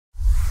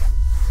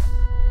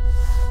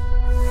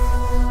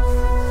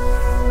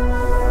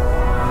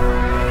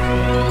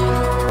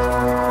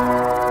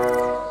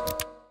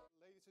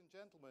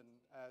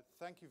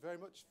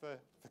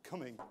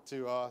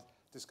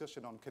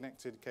discussion on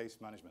connected case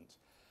management.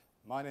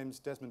 My name's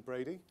Desmond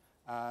Brady,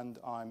 and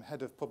I'm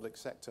Head of Public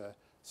Sector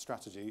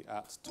Strategy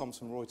at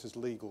Thomson Reuters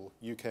Legal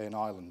UK and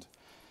Ireland.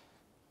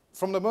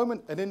 From the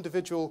moment an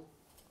individual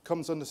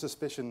comes under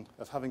suspicion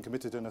of having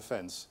committed an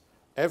offence,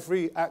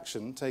 every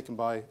action taken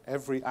by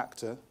every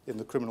actor in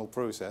the criminal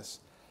process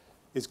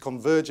is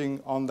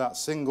converging on that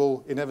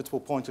single inevitable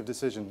point of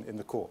decision in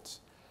the courts.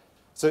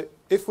 So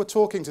if we're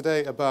talking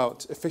today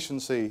about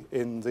efficiency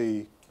in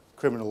the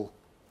criminal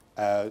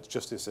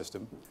justice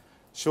system,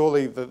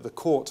 surely the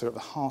courts are at the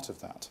heart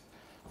of that.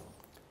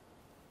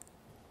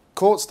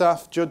 Court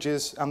staff,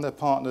 judges and their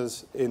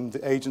partners in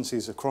the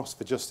agencies across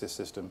the justice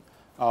system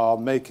are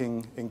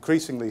making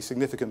increasingly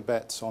significant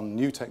bets on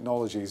new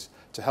technologies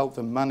to help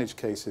them manage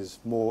cases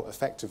more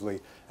effectively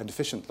and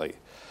efficiently.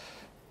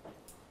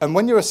 And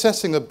when you're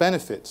assessing the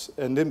benefits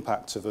and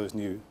impacts of those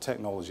new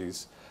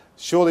technologies,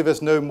 surely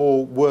there's no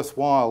more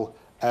worthwhile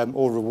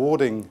or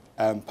rewarding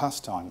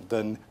pastime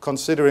than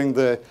considering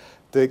the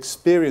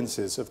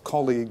experiences of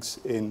colleagues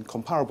in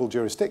comparable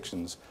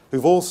jurisdictions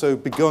who've also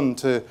begun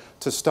to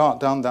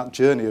start down that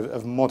journey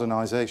of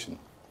modernisation.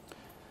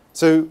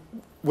 So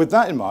with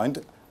that in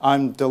mind,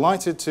 I'm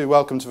delighted to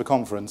welcome to the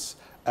conference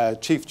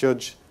Chief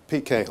Judge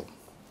Pete Cahill.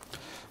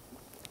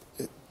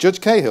 Judge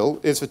Cahill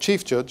is the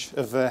Chief Judge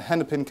of the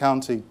Hennepin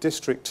County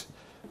District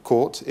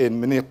Court in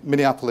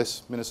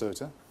Minneapolis,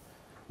 Minnesota,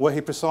 where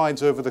he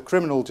presides over the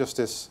criminal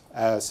justice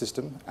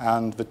system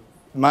and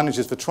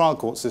manages the trial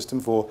court system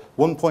for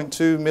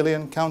 1.2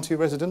 million county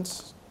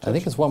residents. I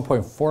think it's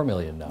 1.4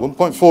 million now.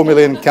 1.4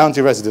 million county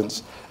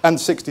residents and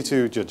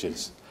 62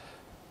 judges.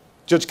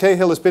 Judge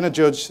Cahill has been a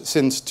judge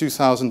since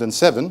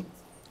 2007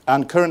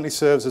 and currently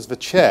serves as the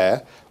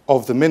chair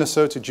of the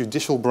Minnesota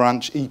Judicial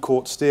Branch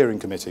E-Court Steering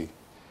Committee.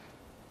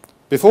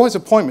 Before his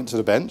appointment to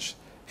the bench,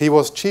 he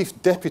was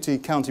Chief Deputy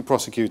County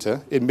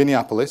Prosecutor in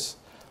Minneapolis,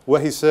 where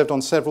he served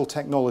on several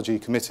technology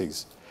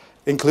committees,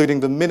 including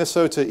the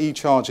Minnesota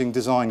E-Charging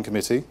Design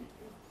Committee,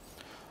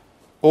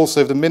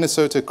 also the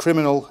Minnesota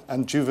Criminal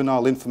and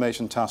Juvenile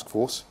Information Task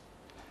Force,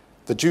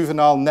 the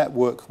Juvenile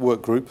Network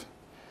Work Group,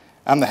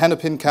 and the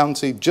Hennepin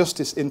County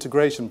Justice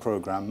Integration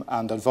Program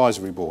and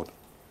Advisory Board.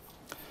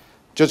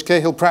 Judge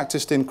Cahill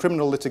practiced in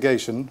criminal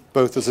litigation,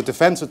 both as a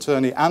defense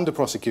attorney and a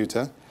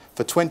prosecutor,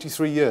 for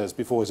 23 years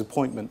before his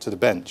appointment to the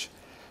bench,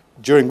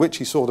 during which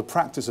he saw the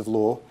practice of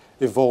law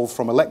evolve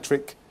from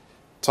electric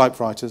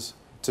typewriters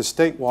to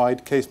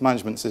statewide case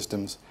management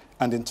systems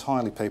and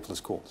entirely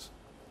paperless courts.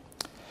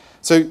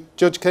 So,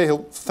 Judge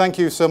Cahill, thank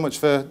you so much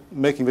for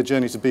making the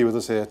journey to be with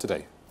us here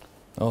today.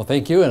 Oh,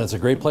 thank you, and it's a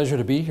great pleasure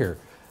to be here.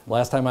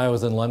 Last time I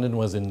was in London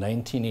was in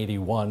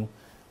 1981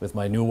 with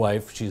my new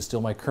wife. She is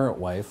still my current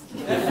wife.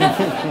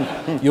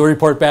 You'll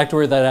report back to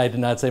her that I did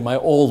not say my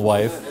old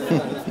wife.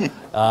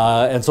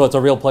 And so it's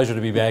a real pleasure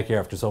to be back here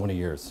after so many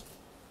years.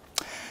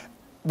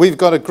 We've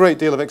got a great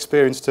deal of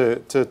experience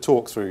to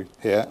talk through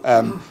here.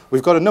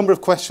 We've got a number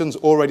of questions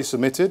already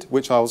submitted,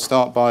 which I'll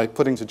start by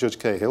putting to Judge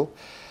Cahill.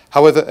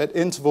 However, at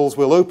intervals,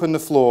 we'll open the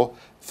floor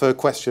for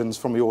questions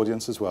from the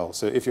audience as well.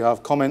 So if you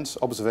have comments,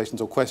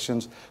 observations, or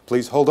questions,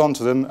 please hold on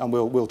to them and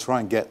we'll try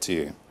and get to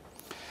you.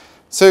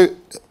 So,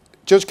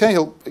 Judge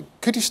Cahill,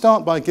 could you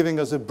start by giving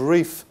us a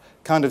brief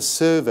kind of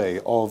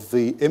survey of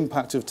the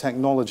impact of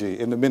technology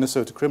in the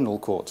Minnesota criminal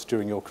courts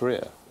during your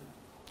career?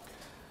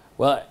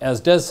 Well,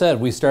 as Des said,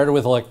 we started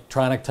with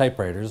electronic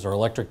typewriters or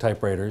electric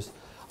typewriters.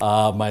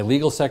 My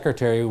legal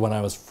secretary, when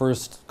I was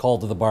first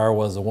called to the bar,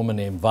 was a woman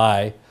named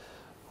Vi,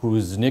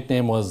 whose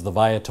nickname was the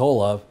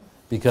Viatola,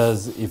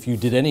 because if you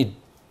did any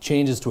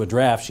changes to a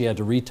draft, she had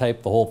to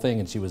retype the whole thing,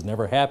 and she was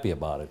never happy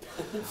about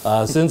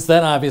it. Since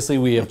then, obviously,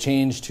 we have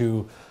changed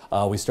to,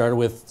 we started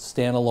with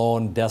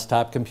standalone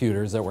desktop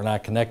computers that were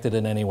not connected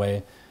in any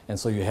way, and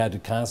so you had to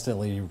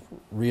constantly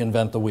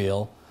reinvent the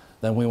wheel.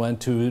 Then we went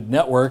to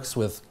networks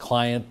with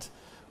client,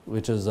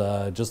 which is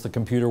just the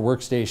computer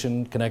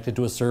workstation connected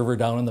to a server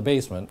down in the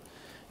basement.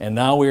 And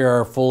now we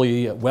are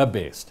fully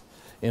web-based.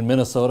 In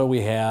Minnesota,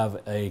 we have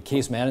a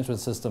case management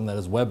system that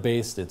is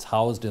web-based. It's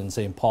housed in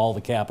St. Paul,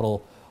 the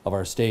capital of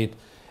our state,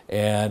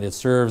 and it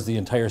serves the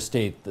entire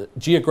state.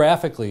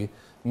 Geographically,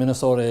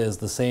 Minnesota is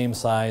the same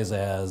size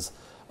as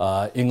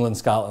England,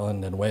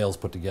 Scotland, and Wales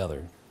put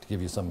together, to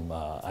give you some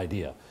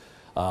idea.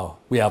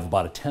 We have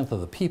about 1/10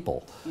 of the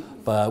people,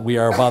 but we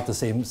are about the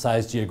same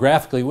size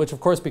geographically, which of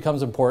course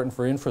becomes important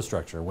for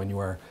infrastructure when you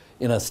are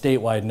in a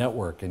statewide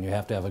network and you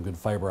have to have a good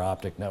fiber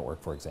optic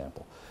network, for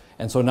example.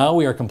 And so now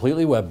we are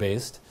completely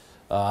web-based.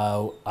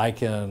 I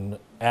can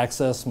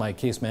access my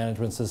case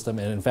management system,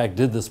 and in fact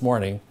did this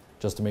morning,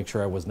 just to make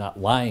sure I was not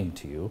lying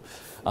to you.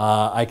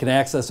 I can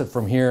access it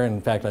from here, and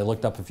in fact I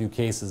looked up a few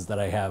cases that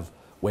I have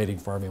waiting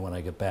for me when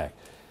I get back.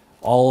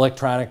 All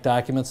electronic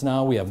documents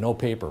now, we have no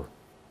paper.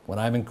 When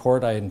I'm in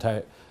court,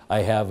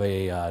 I have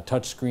a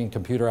touchscreen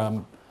computer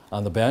on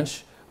the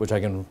bench, which I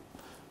can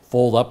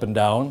fold up and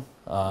down.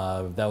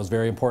 That was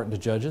very important to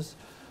judges,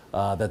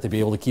 that they be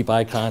able to keep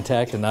eye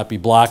contact and not be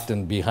blocked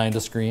and behind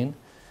a screen.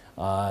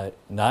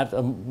 Not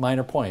a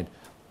minor point,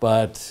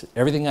 but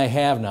everything I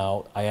have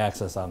now, I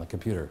access on the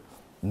computer.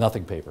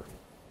 Nothing paper.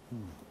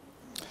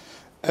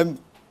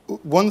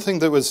 One thing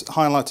that was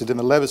highlighted in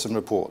the Leveson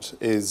report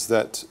is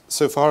that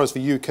so far as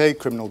the UK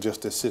criminal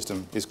justice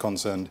system is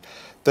concerned,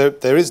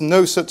 there is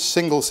no such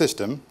single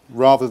system.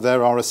 Rather,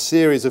 there are a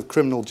series of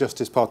criminal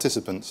justice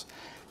participants,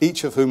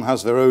 each of whom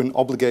has their own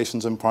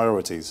obligations and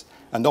priorities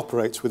and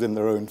operates within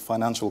their own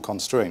financial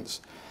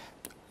constraints.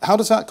 How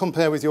does that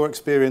compare with your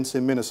experience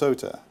in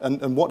Minnesota?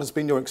 And what has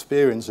been your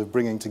experience of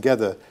bringing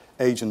together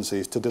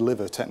agencies to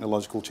deliver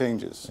technological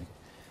changes?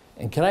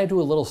 And can I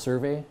do a little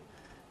survey?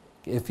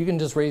 If you can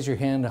just raise your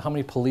hand, how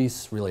many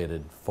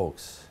police-related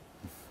folks?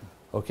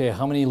 Okay,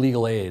 how many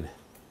legal aid?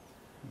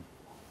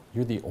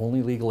 You're the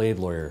only legal aid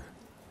lawyer.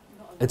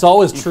 It's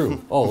always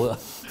true. Oh,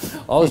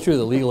 always true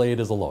that legal aid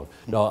is a load.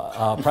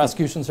 No,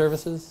 prosecution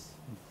services?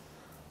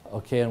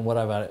 Okay, and what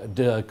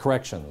about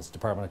corrections,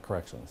 Department of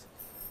Corrections?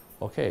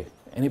 Okay,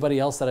 anybody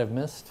else that I've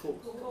missed?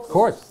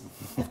 Courts,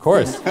 of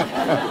course.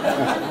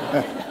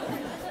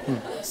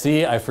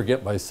 See, I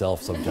forget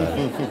myself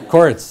sometimes.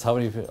 Courts, how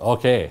many?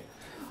 Okay.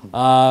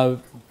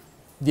 The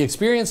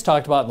experience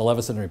talked about in the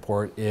Leveson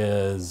report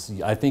is,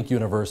 I think,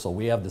 universal.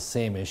 We have the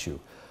same issue.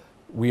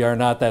 We are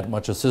not that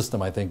much a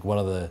system. I think one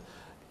of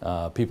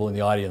the people in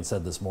the audience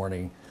said this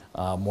morning,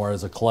 more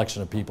as a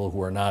collection of people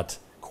who are not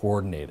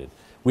coordinated.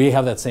 We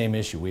have that same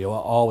issue. We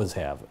always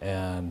have,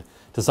 and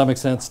to some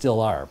extent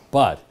still are.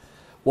 But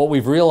what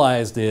we've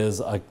realized is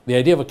the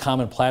idea of a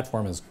common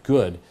platform is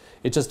good.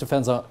 It just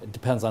depends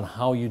on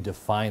how you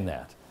define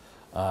that.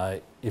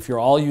 If you're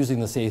all using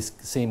the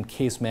same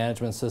case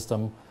management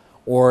system,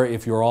 or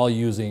if you're all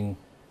using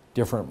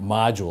different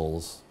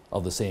modules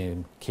of the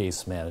same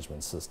case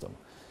management system.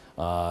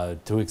 To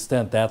an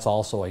extent, that's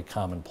also a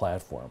common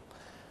platform.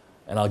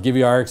 And I'll give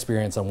you our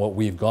experience on what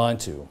we've gone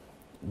to.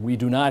 We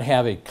do not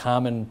have a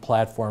common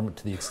platform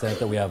to the extent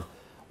that we have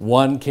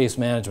one case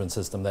management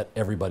system that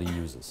everybody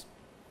uses.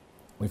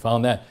 We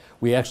found that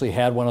we actually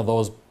had one of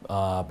those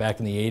back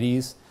in the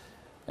 80s.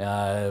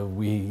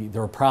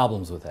 There were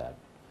problems with that.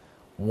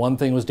 One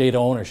thing was data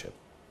ownership.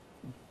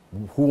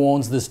 Who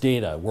owns this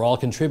data? We're all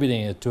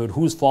contributing to it.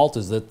 Whose fault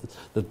is it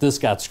that this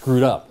got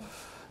screwed up?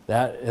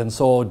 And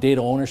so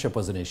data ownership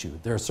was an issue.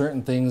 There are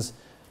certain things,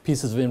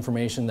 pieces of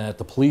information that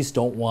the police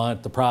don't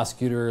want the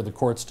prosecutor or the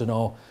courts to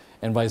know,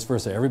 and vice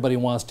versa. Everybody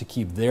wants to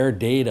keep their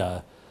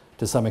data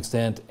to some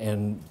extent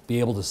and be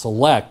able to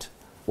select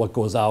what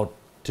goes out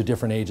to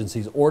different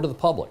agencies or to the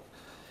public.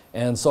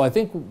 And so I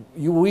think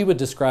we would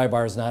describe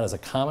ours not as a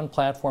common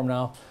platform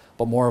now,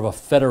 but more of a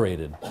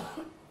federated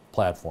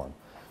platform.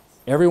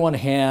 Everyone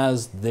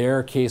has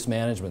their case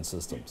management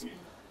systems.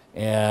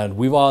 And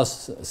we've all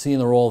seen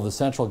the role of the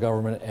central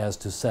government as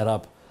to set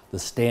up the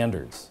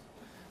standards,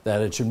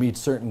 that it should meet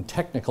certain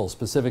technical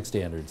specific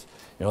standards,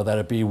 that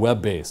it be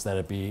web-based, that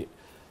it be,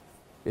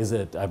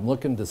 I'm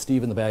looking to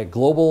Steve in the back,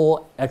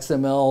 global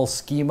XML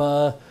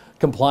schema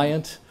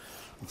compliant,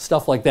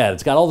 stuff like that.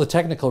 It's got all the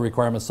technical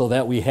requirements so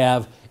that we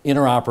have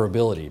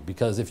interoperability,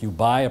 because if you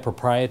buy a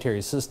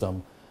proprietary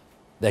system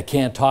that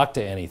can't talk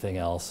to anything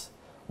else,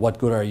 what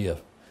good are you?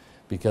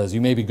 Because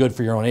you may be good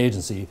for your own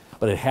agency,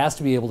 but it has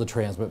to be able to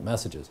transmit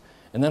messages.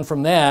 And then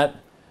from that,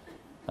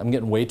 I'm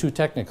getting way too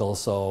technical,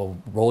 so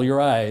roll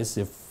your eyes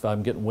if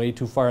I'm getting way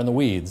too far in the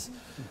weeds.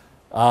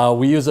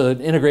 We use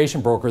an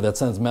integration broker that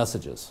sends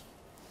messages.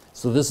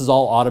 So this is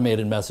all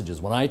automated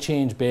messages. When I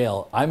change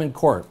bail, I'm in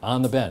court,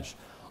 on the bench.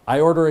 I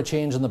order a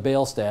change in the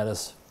bail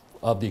status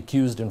of the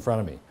accused in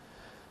front of me.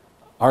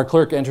 Our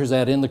clerk enters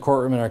that in the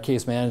courtroom in our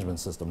case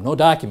management system. No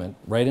document,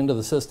 right into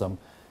the system.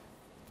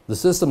 The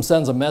system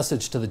sends a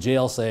message to the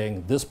jail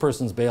saying, this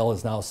person's bail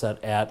is now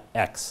set at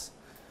X.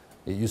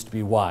 It used to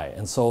be Y.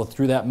 And so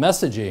through that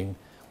messaging,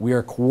 we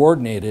are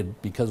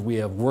coordinated because we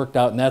have worked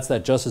out, and that's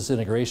that justice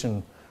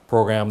integration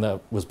program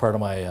that was part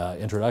of my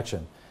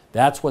introduction.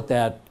 That's what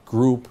that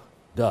group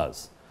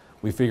does.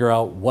 We figure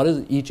out what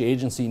does each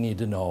agency need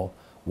to know,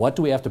 what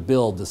do we have to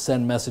build to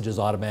send messages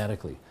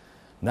automatically.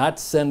 Not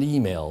send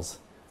emails.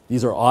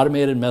 These are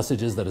automated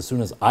messages that as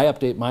soon as I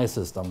update my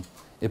system,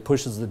 it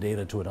pushes the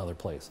data to another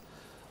place.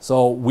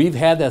 So we've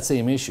had that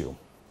same issue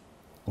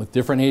with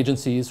different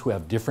agencies who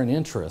have different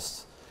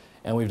interests,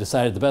 and we've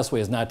decided the best way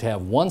is not to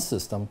have one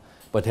system,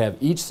 but to have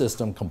each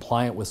system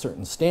compliant with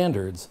certain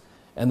standards,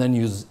 and then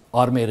use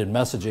automated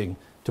messaging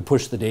to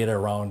push the data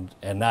around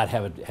and not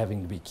have it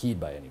having to be keyed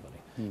by anybody.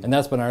 And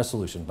that's been our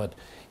solution. But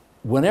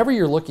whenever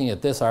you're looking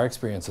at this, our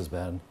experience has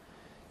been,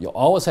 you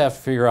always have to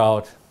figure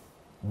out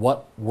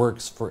what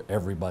works for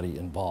everybody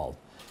involved.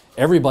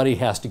 Everybody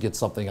has to get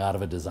something out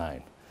of a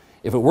design.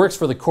 If it works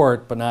for the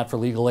court but not for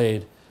legal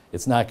aid,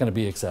 it's not going to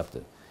be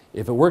accepted.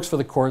 If it works for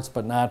the courts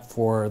but not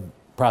for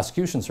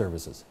prosecution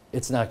services,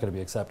 it's not going to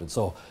be accepted.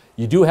 So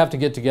you do have to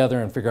get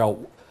together and figure out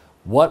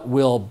what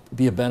will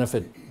be a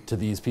benefit to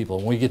these people.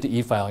 When we get to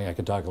e-filing, I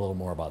can talk a little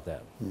more about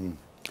that.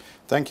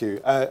 Thank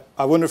you.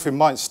 I wonder if we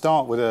might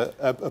start with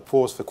a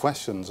pause for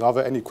questions. Are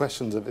there any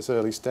questions at this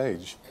early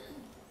stage?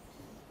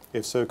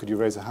 If so, could you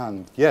raise a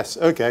hand? Yes,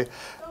 okay.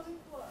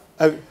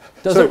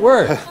 Does it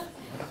work?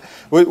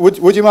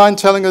 Would you mind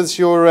telling us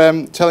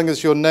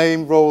your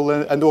name, role,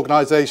 and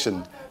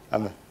organisation?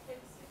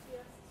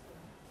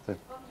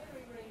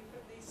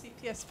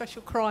 Yes,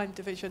 Special Crime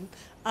Division.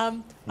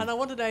 And I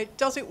want to know,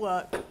 does it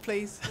work,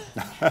 please?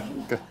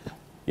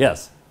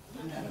 Yes.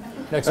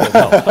 Next one.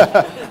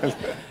 No.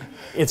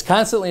 It's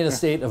constantly in a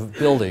state of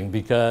building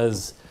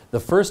because the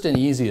first and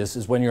easiest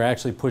is when you're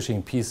actually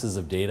pushing pieces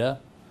of data.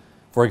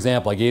 For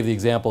example, I gave the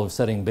example of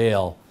setting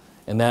bail,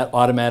 and that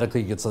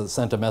automatically gets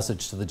sent a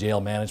message to the jail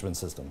management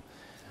system.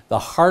 The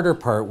harder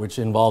part, which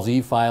involves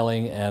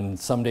e-filing and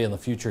someday in the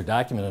future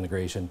document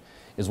integration,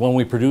 is when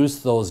we produce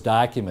those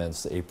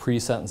documents, a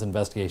pre-sentence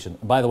investigation.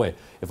 And by the way,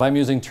 if I'm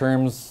using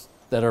terms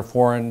that are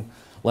foreign,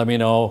 let me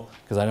know,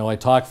 because I know I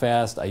talk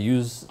fast, I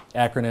use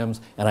acronyms,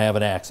 and I have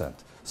an accent.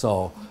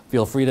 So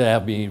feel free to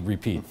have me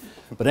repeat.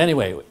 But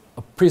anyway,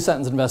 a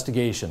pre-sentence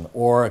investigation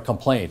or a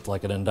complaint,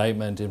 like an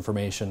indictment,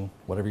 information,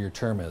 whatever your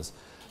term is,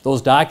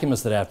 those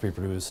documents that have to be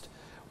produced,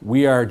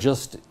 we are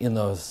just in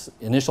the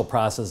initial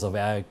process of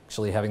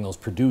actually having those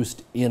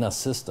produced in a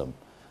system,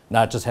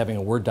 not just having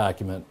a Word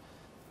document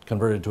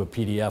converted to a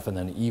PDF and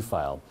then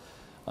e-filed.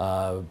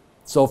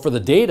 So for the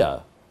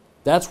data,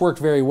 that's worked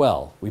very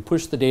well. We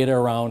push the data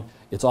around,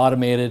 it's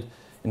automated.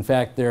 In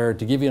fact, to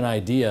give you an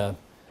idea,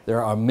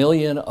 there are 1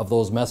 million of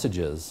those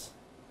messages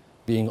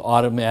being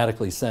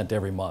automatically sent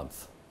every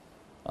month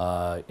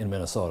in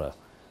Minnesota.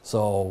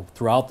 So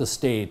throughout the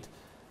state,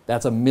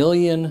 that's 1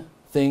 million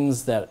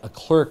things that a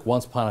clerk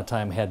once upon a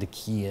time had to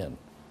key in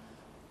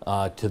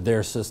to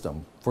their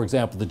system. For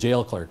example, the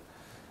jail clerk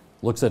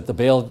looks at the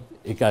bail,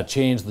 it got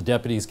changed, the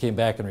deputies came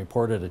back and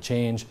reported a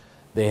change,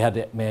 they had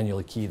to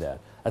manually key that.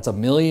 That's 1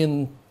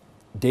 million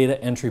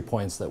data entry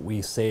points that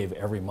we save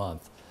every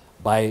month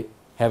by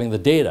having the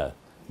data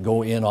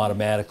go in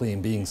automatically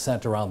and being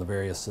sent around the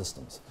various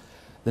systems.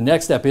 The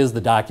next step is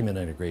the document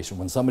integration.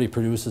 When somebody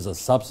produces a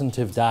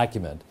substantive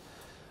document,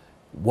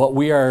 what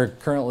we are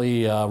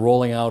currently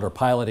rolling out or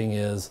piloting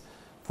is,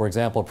 for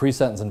example, a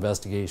pre-sentence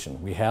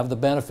investigation. We have the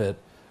benefit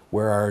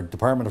where our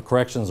Department of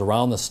Corrections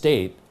around the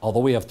state, although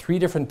we have 3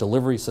 different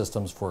delivery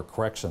systems for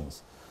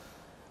corrections,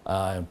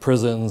 and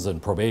prisons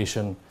and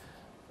probation,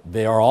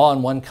 they are all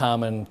on one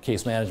common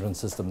case management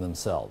system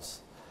themselves.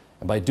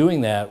 And by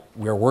doing that,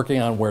 we're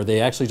working on where they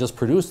actually just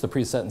produce the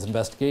pre-sentence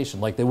investigation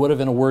like they would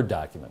have in a Word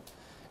document.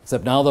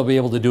 Except now they'll be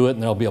able to do it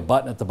and there'll be a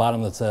button at the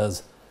bottom that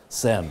says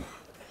send.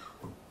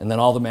 And then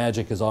all the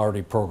magic is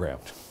already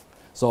programmed.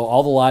 So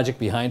all the logic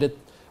behind it,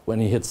 when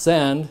you hit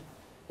send,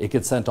 it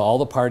gets sent to all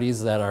the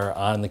parties that are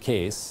on the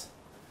case.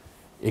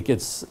 It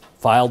gets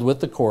filed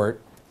with the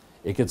court.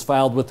 It gets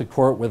filed with the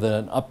court with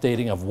an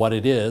updating of what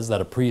it is,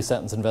 that a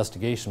pre-sentence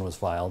investigation was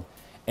filed,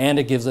 and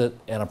it gives it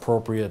an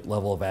appropriate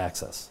level of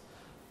access,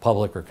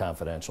 public or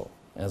confidential.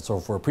 And so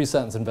for a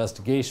pre-sentence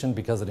investigation,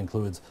 because it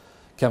includes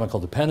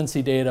chemical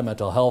dependency data,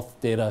 mental health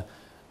data,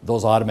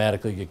 those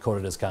automatically get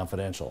coded as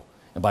confidential.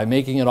 And by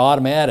making it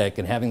automatic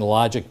and having the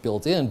logic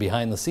built in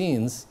behind the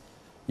scenes,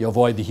 you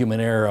avoid the human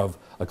error of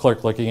a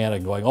clerk looking at it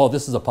and going, oh,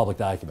 this is a public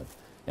document,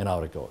 and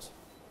out it goes.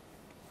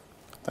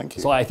 Thank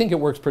you. So I think it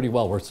works pretty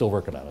well. We're still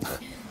working on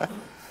it.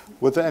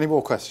 Were there any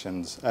more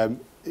questions?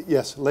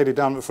 Yes, lady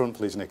down at the front,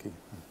 please, Nikki.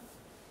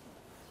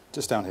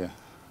 Just down here.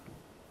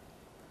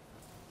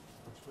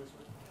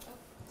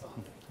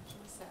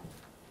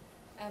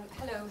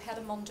 Hello,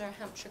 Heather Monder,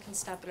 Hampshire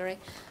Constabulary.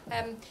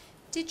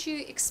 Did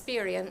you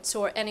experience,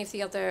 or any of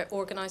the other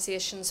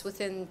organisations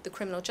within the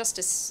criminal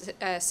justice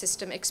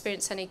system,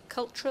 experience any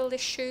cultural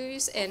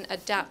issues in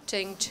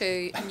adapting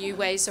to new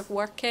ways of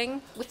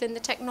working within the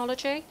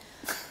technology?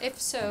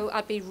 If so,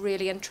 I'd be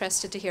really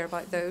interested to hear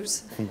about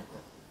those.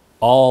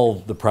 All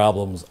the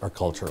problems are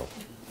cultural.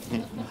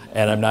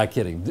 And I'm not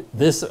kidding.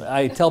 This,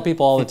 I tell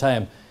people all the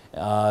time,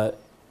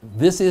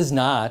 this is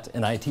not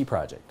an IT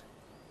project.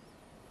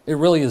 It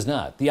really is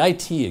not. The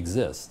IT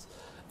exists.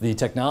 The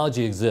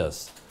technology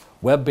exists.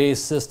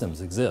 Web-based systems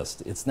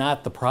exist. It's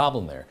not the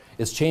problem there.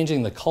 It's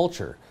changing the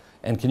culture.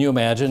 And can you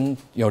imagine,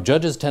 you know,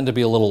 judges tend to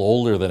be a little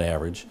older than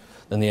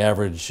the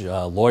average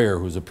lawyer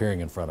who's appearing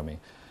in front of me.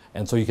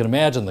 And so you can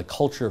imagine the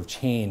culture of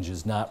change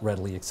is not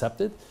readily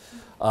accepted.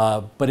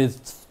 But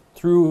it's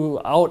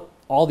throughout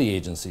all the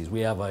agencies. We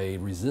have a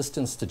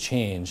resistance to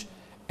change.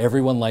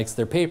 Everyone likes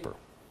their paper.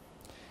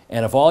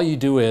 And if all you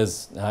do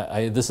is,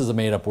 this is a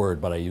made-up word,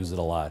 but I use it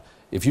a lot.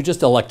 If you just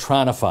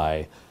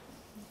electronify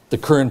the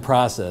current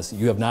process,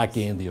 you have not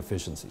gained the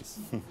efficiencies.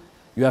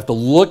 You have to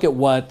look at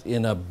what,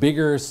 in a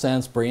bigger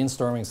sense,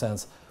 brainstorming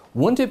sense,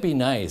 wouldn't it be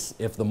nice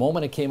if the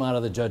moment it came out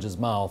of the judge's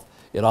mouth,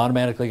 it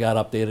automatically got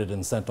updated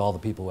and sent to all the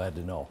people who had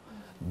to know?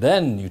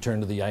 Then you turn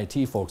to the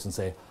IT folks and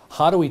say,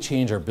 how do we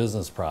change our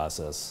business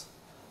process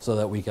so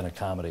that we can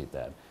accommodate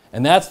that?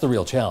 And that's the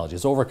real challenge.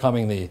 It's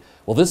overcoming the,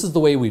 well, this is the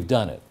way we've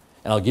done it.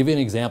 And I'll give you an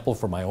example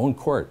from my own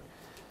court.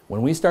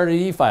 When we started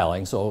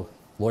e-filing, so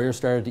lawyers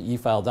started to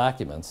e-file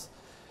documents,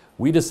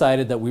 we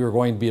decided that we were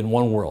going to be in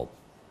one world.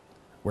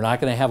 We're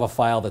not going to have a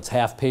file that's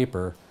half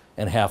paper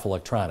and half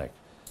electronic.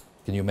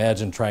 Can you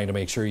imagine trying to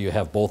make sure you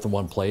have both in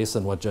one place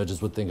and what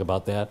judges would think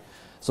about that?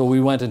 So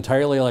we went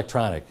entirely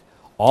electronic.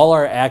 All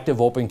our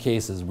active open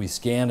cases, we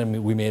scanned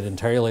and we made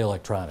entirely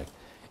electronic.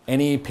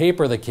 Any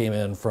paper that came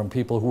in from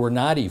people who were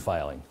not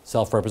e-filing,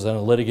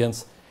 self-represented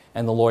litigants,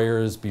 and the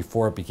lawyers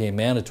before it became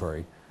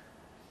mandatory.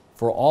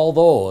 For all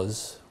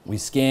those, we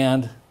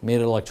scanned,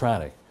 made it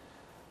electronic.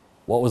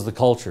 What was the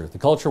culture? The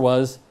culture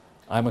was,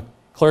 I'm a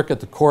clerk at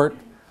the court,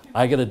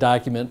 I get a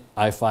document,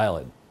 I file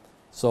it.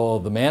 So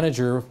the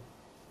manager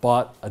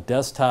bought a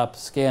desktop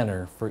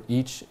scanner for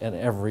each and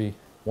every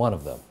one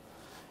of them.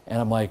 And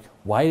I'm like,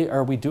 why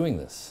are we doing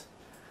this?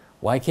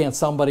 Why can't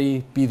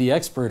somebody be the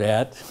expert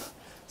at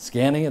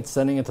scanning it,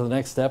 sending it to the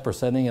next step, or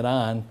sending it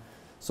on,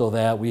 so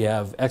that we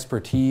have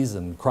expertise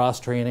and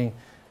cross-training,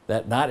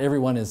 that not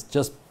everyone is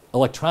just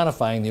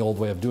electronifying the old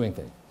way of doing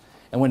things.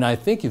 And when I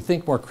think you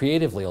think more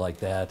creatively like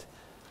that,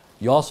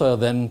 you also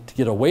then, to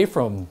get away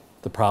from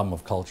the problem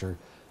of culture,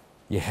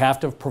 you have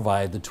to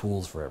provide the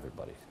tools for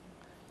everybody.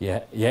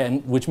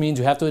 Which means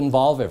you have to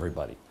involve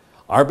everybody.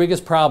 Our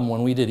biggest problem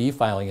when we did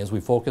e-filing is we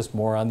focused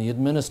more on the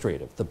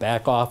administrative, the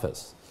back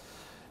office,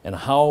 and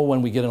how,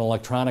 when we get an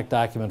electronic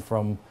document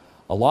from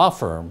a law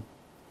firm,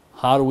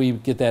 how do we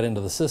get that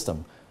into the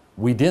system?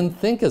 We didn't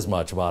think as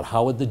much about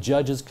how would the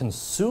judges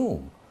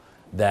consume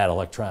that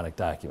electronic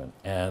document.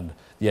 And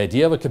the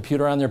idea of a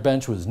computer on their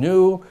bench was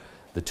new.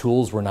 The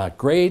tools were not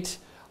great.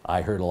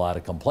 I heard a lot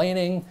of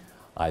complaining.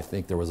 I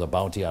think there was a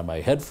bounty on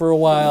my head for a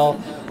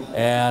while.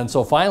 And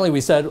so finally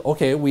we said,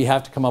 okay, we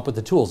have to come up with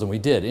the tools, and we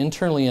did.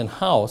 Internally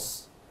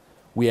in-house,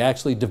 we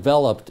actually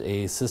developed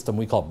a system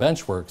we call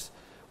Benchworks,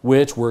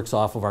 which works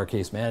off of our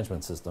case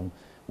management system,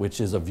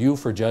 which is a view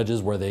for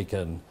judges where they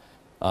can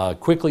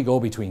quickly go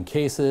between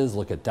cases,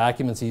 look at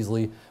documents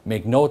easily,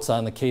 make notes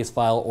on the case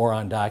file or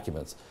on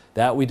documents.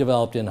 That we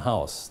developed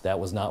in-house. That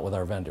was not with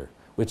our vendor,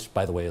 which,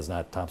 by the way, is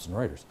not Thomson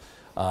Reuters.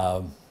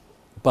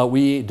 But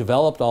we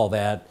developed all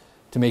that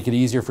to make it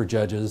easier for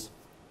judges.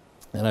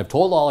 And I've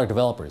told all our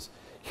developers,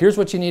 here's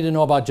what you need to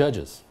know about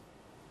judges.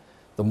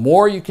 The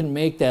more you can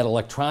make that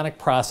electronic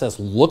process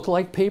look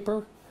like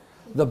paper,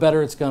 the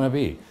better it's going to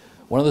be.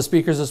 One of the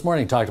speakers this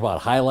morning talked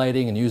about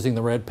highlighting and using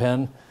the red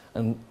pen,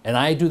 and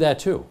I do that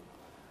too.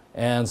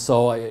 And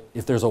so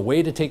if there's a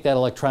way to take that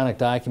electronic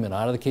document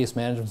out of the case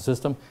management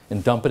system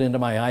and dump it into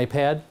my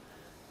iPad,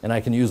 and I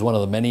can use one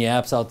of the many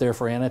apps out there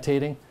for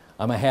annotating,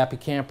 I'm a happy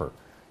camper.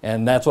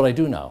 And that's what I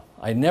do now.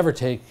 I never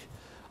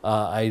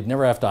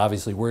have to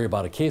obviously worry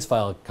about a case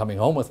file coming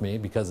home with me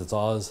because it's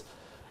always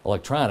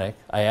electronic.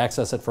 I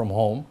access it from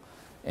home,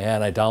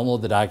 and I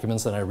download the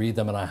documents and I read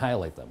them and I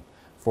highlight them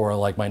for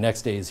like my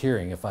next day's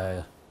hearing. If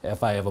I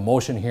have a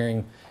motion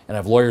hearing and I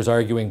have lawyers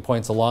arguing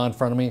points of law in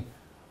front of me,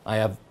 I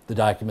have the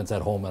documents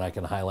at home and I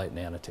can highlight and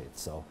annotate.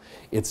 So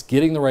it's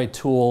getting the right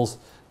tools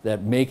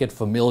that make it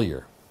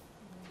familiar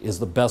is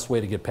the best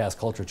way to get past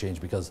culture change,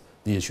 because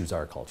the issues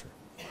are culture.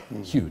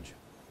 Huge.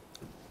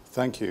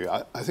 Thank you.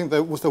 I think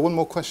was there one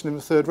more question in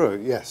the third row?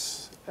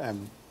 Yes.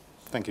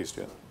 Thank you,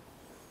 Stuart.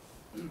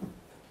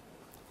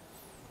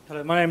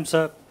 Hello, my name's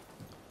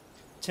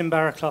Tim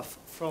Barraclough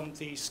from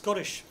the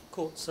Scottish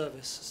Court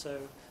Service, so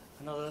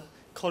another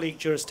colleague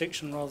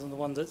jurisdiction rather than the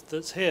one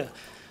that's here.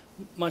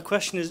 My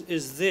question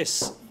is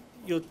this.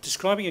 You're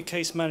describing a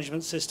case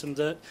management system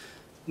that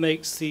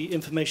makes the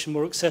information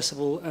more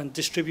accessible and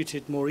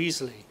distributed more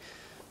easily.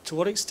 To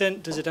what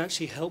extent does it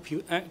actually help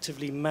you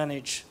actively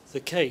manage the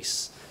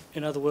case?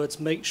 In other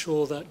words, make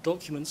sure that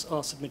documents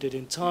are submitted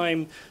in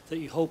time, that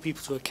you hold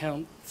people to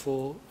account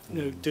for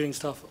doing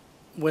stuff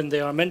when they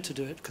are meant to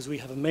do it, because we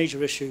have a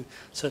major issue,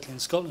 certainly in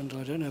Scotland,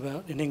 I don't know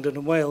about in England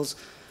and Wales,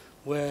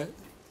 where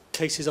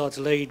cases are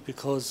delayed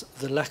because of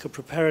the lack of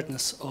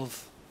preparedness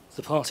of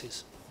the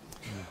parties.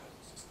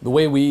 The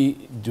way we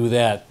do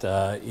that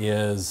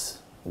is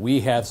we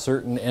have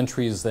certain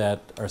entries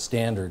that are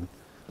standard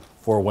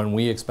for when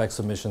we expect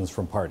submissions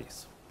from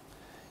parties.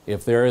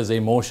 If there is a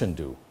motion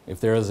due, if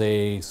there is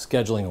a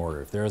scheduling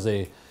order, if there is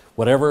a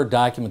whatever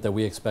document that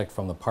we expect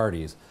from the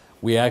parties,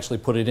 we actually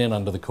put it in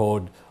under the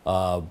code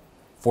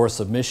for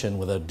submission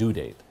with a due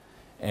date.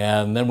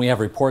 And then we have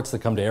reports that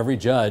come to every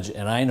judge,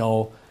 and I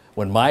know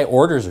when my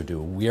orders are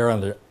due, we have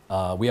a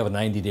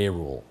 90-day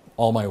rule.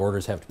 All my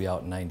orders have to be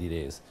out in 90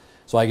 days.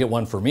 So I get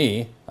one for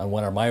me on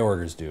when are my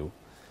orders due.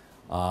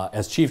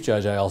 As chief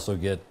judge, I also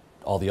get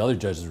all the other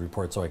judges'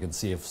 reports so I can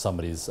see if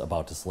somebody's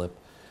about to slip.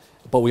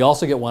 But we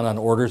also get one on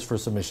orders for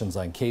submissions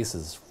on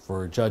cases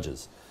for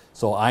judges.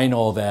 So I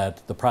know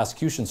that the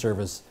prosecution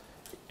service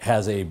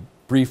has a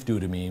brief due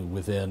to me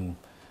within,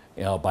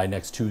 by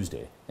next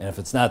Tuesday. And if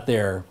it's not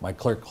there, my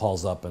clerk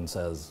calls up and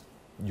says,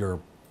 your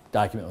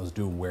document was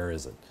due, where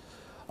is it?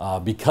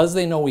 Because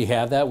they know we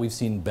have that, we've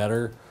seen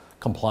better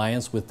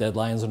compliance with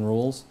deadlines and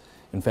rules.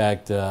 In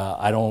fact,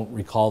 I don't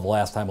recall the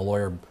last time a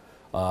lawyer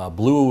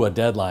blew a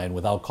deadline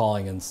without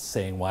calling and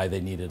saying why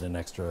they needed an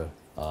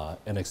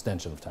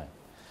extension of time.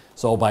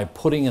 So by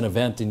putting an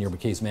event in your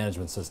case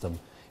management system,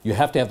 you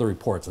have to have the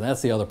reports, and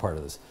that's the other part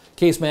of this.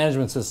 Case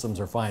management systems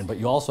are fine, but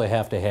you also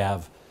have to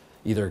have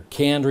either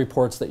canned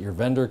reports that your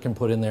vendor can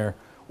put in there,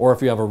 or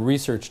if you have a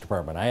research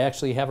department. I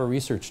actually have a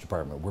research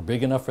department. We're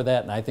big enough for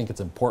that, and I think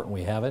it's important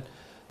we have it.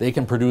 They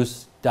can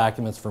produce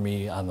documents for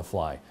me on the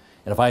fly.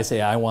 And if I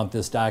say I want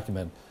this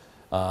document,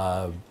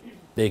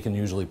 they can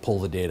usually pull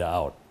the data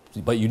out.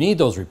 But you need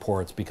those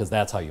reports because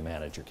that's how you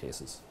manage your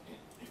cases.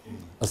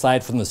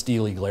 aside from the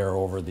steely glare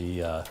over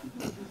the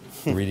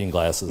reading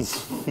glasses.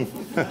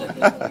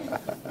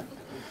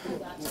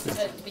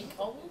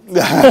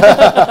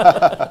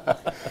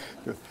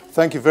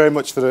 Thank you very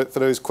much for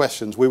those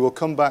questions. We will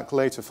come back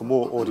later for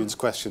more audience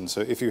questions,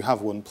 so if you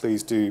have one,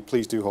 please do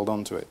hold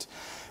on to it.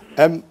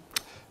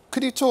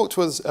 Could you talk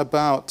to us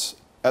about,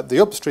 at the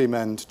upstream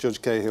end,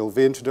 Judge Cahill,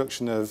 the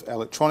introduction of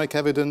electronic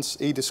evidence,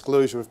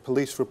 e-disclosure of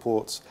police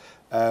reports,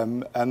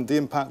 and the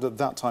impact that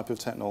that type of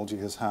technology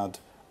has had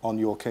on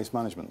your case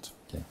management?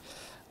 Okay.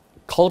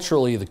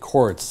 Culturally, the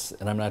courts,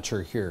 and I'm not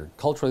sure here,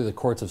 culturally the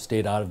courts have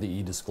stayed out of the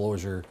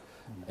e-disclosure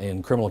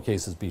in criminal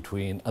cases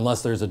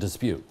unless there's a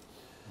dispute.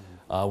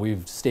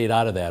 We've stayed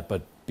out of that,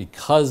 but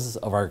because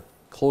of our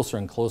closer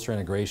and closer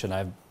integration,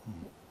 I've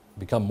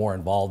become more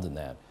involved in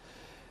that.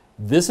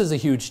 This is a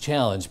huge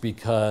challenge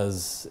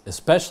because,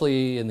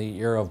 especially in the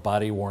era of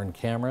body-worn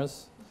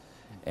cameras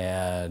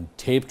and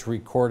taped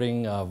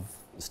recording of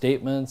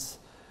statements,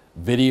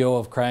 video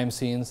of crime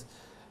scenes,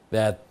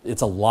 that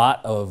it's a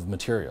lot of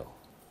material.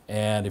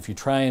 And if you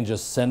try and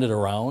just send it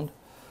around,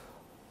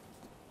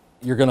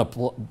 you're going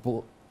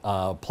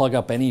to plug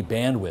up any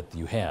bandwidth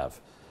you have.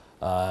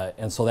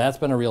 And so that's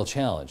been a real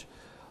challenge.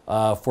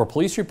 For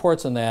police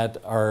reports on that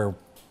are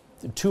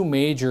two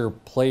major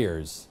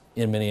players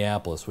in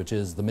Minneapolis, which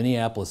is the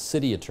Minneapolis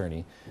City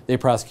Attorney. They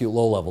prosecute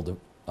low-level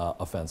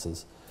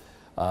offenses.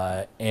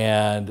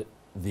 And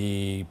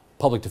the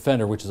public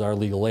defender, which is our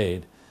legal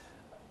aid,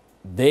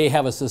 they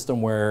have a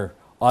system where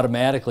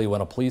automatically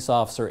when a police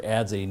officer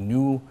adds a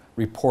new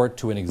report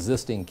to an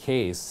existing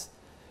case,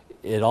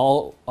 it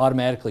all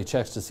automatically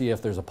checks to see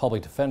if there's a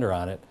public defender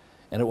on it,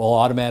 and it will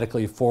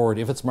automatically forward,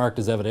 if it's marked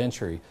as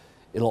evidentiary,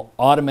 it'll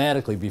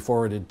automatically be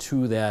forwarded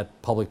to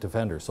that public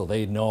defender. So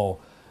they know,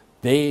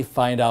 they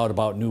find out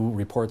about new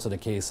reports in a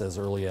case as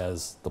early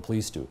as the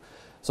police do.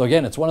 So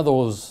again, it's one of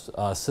those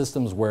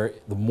systems where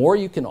the more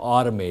you can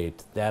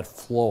automate that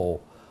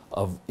flow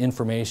of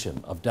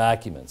information, of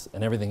documents,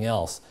 and everything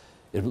else,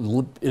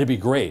 it'd be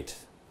great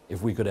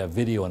if we could have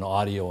video and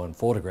audio and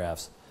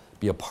photographs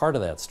be a part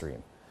of that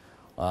stream.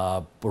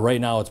 But right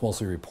now it's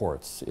mostly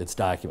reports, it's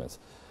documents.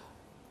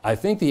 I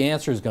think the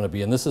answer is going to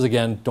be, and this is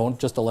again, don't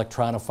just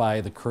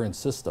electronify the current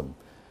system.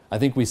 I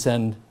think we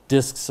send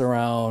discs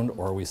around,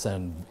 or we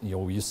send,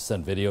 we used to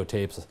send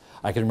videotapes.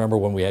 I can remember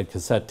when we had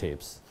cassette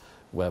tapes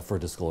for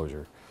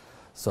disclosure.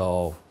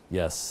 So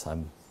yes,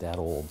 I'm that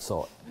old.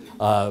 So,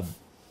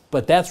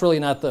 but that's really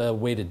not the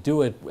way to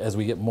do it as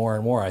we get more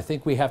and more. I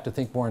think we have to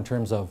think more in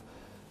terms of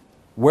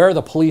where are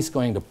the police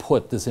going to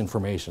put this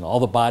information, all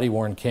the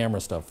body-worn camera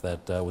stuff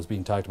that was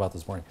being talked about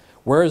this morning.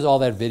 Where is all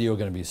that video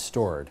going to be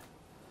stored?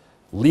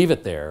 Leave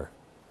it there,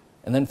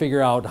 and then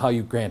figure out how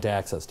you grant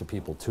access to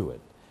people to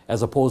it,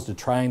 as opposed to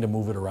trying to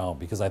move it around.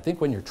 Because I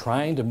think when you're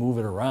trying to move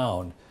it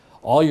around,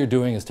 all you're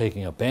doing is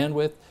taking up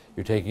bandwidth,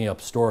 you're taking up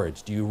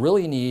storage. Do you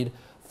really need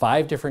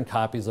 5 different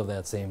copies of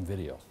that same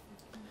video?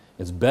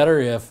 It's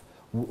better if,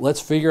 let's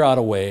figure out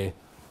a way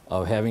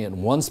of having it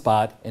in one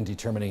spot and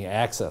determining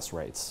access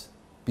rights,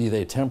 be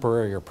they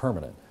temporary or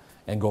permanent,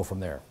 and go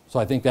from there. So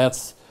I think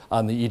that's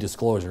on the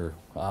e-disclosure,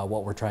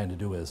 what we're trying to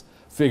do is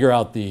figure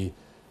out the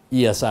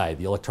ESI,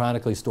 the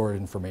electronically stored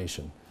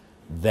information,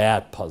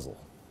 that puzzle.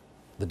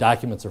 The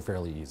documents are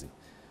fairly easy.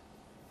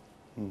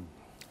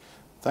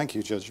 Thank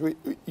you, Judge.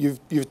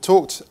 You've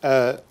talked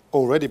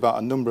already about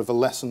a number of the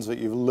lessons that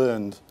you've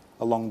learned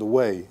along the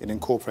way in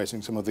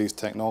incorporating some of these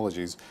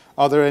technologies.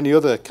 Are there any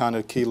other kind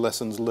of key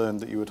lessons learned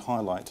that you would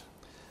highlight?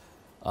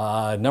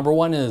 Number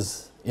one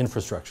is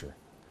infrastructure.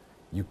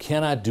 You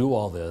cannot do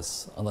all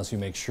this unless you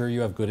make sure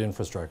you have good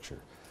infrastructure.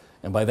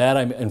 And by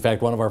that, in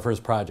fact, one of our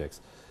first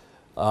projects.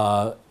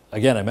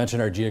 Again, I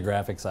mentioned our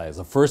geographic size.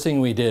 The first thing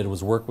we did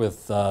was work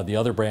with the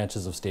other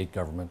branches of state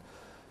government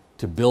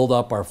to build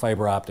up our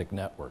fiber optic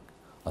network.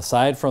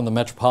 Aside from the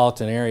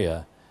metropolitan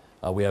area,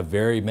 we have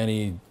very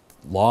many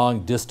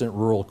long, distant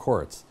rural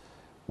courts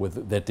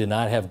that did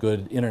not have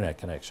good internet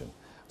connection.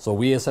 So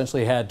we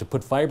essentially had to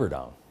put fiber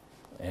down.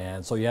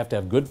 And so you have to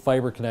have good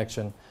fiber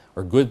connection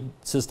or good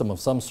system of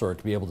some sort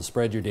to be able to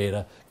spread your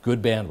data,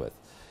 good bandwidth.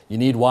 You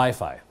need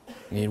Wi-Fi.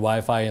 You need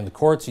Wi-Fi in the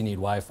courts, you need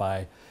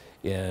Wi-Fi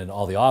in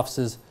all the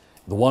offices.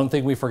 The one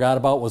thing we forgot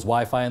about was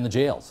Wi-Fi in the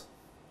jails,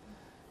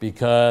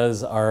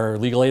 because our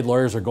legal aid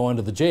lawyers are going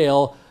to the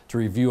jail to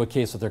review a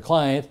case with their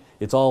client.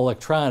 It's all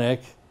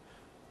electronic,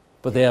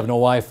 but they have no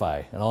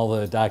Wi-Fi, and all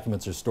the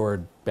documents are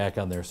stored back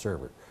on their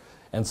server.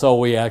 And so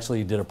we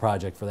actually did a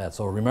project for that.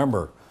 So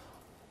remember,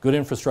 good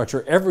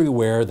infrastructure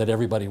everywhere that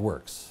everybody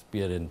works,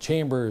 be it in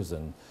chambers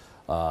and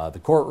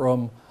the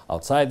courtroom,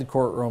 outside the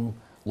courtroom,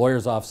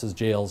 lawyers' offices,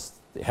 jails,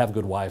 they have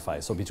good Wi-Fi.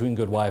 So between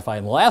good Wi-Fi,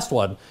 and the last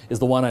one is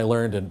the one I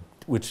learned, and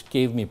which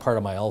gave me part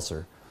of my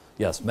ulcer.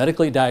 Yes,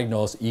 medically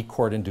diagnosed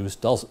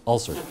E-cord-induced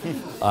ulcer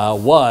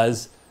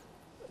was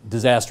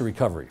disaster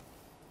recovery.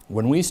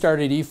 When we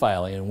started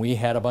e-filing and we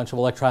had a bunch of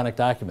electronic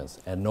documents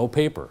and no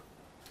paper,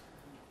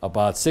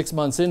 about 6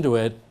 months into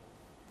it,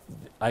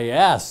 I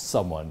asked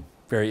someone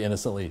very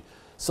innocently,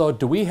 so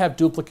do we have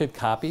duplicate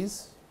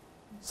copies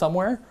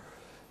somewhere?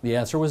 The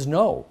answer was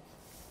no.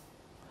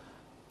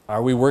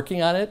 Are we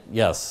working on it?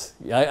 Yes.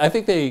 I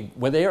think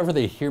whenever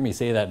they hear me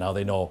say that now,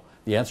 they know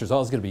the answer is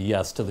always going to be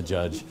yes to the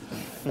judge,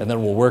 and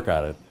then we'll work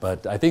on it.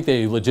 But I think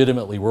they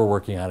legitimately were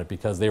working on it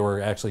because they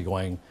were actually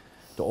going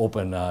to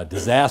open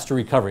disaster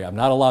recovery. I'm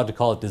not allowed to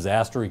call it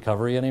disaster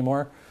recovery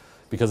anymore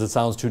because it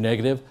sounds too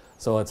negative,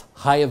 so it's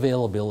high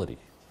availability.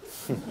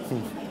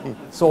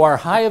 So our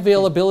high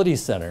availability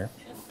center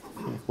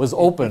was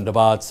opened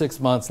about 6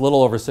 months,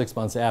 little over 6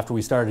 months after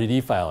we started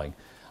e-filing.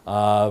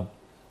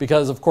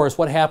 Because of course,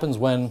 what happens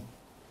when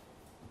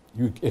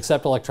you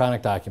accept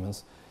electronic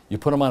documents, you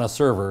put them on a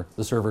server,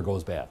 the server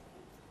goes bad.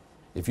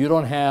 If you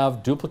don't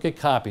have duplicate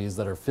copies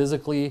that are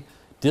physically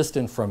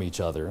distant from each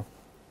other,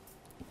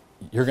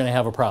 you're going to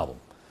have a problem.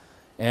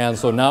 And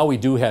so now we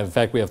do have, in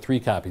fact, we have 3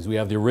 copies. We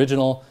have the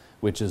original,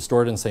 which is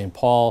stored in St.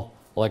 Paul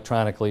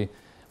electronically.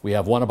 We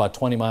have one about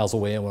 20 miles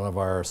away in one of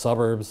our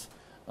suburbs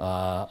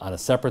on a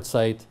separate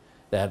site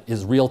that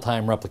is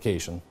real-time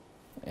replication.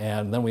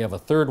 And then we have a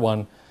third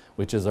one,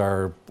 which is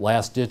our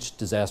last-ditch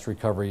disaster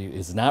recovery.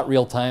 It's not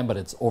real-time, but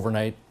it's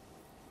overnight.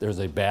 There's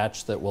a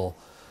batch that will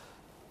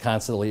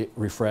constantly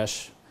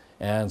refresh.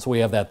 And so we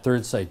have that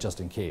third site just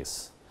in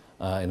case.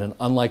 In an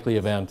unlikely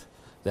event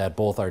that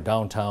both our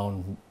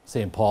downtown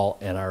St. Paul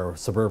and our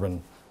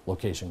suburban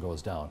location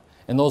goes down.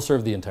 And those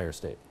serve the entire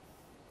state.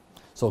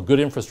 So good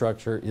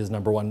infrastructure is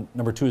number one.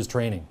 Number 2 is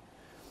training.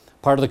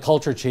 Part of the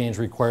culture change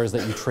requires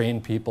that you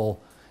train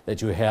people,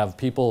 that you have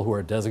people who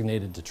are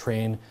designated to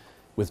train.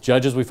 With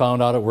judges, we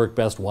found out it worked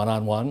best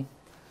one-on-one,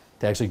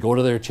 to actually go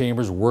to their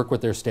chambers, work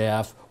with their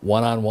staff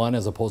one-on-one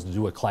as opposed to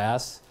do a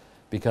class.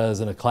 Because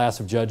in a class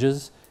of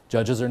judges,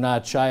 judges are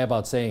not shy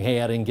about saying,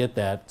 hey, I didn't get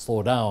that,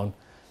 slow down.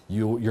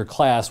 Your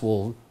class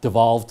will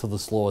devolve to the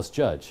slowest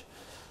judge.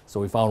 So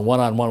we found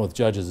one-on-one with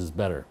judges is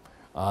better.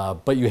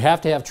 But you have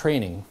to have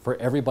training for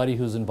everybody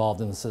who's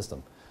involved in the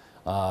system.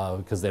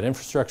 Because that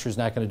infrastructure is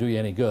not going to do you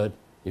any good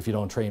if you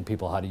don't train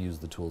people how to use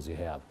the tools you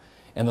have.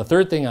 And the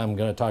third thing I'm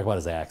going to talk about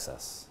is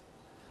access.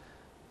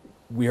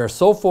 We are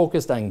so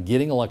focused on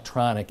getting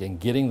electronic and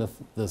getting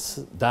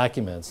the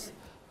documents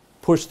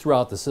pushed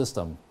throughout the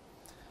system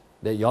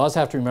that you always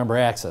have to remember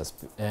access.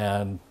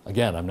 And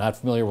again, I'm not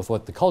familiar with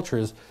what the culture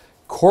is.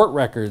 Court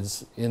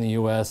records in the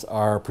US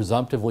are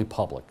presumptively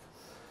public,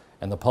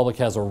 and the public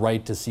has a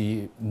right to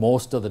see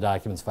most of the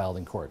documents filed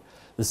in court.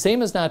 The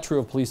same is not true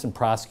of police and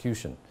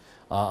prosecution.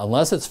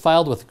 Unless it's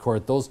filed with the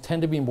court, those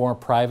tend to be more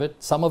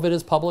private. Some of it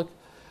is public,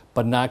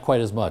 but not quite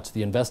as much.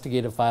 The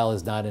investigative file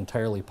is not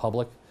entirely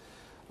public.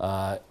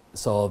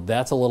 So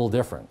that's a little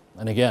different.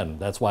 And again,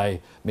 that's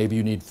why maybe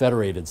you need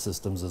federated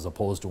systems as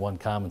opposed to one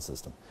common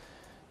system.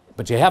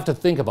 But you have to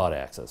think about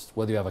access,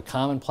 whether you have a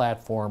common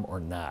platform or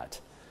not.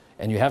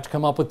 And you have to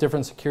come up with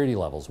different security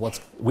levels.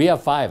 We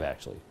have 5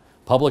 actually.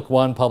 Public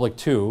 1, Public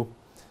 2.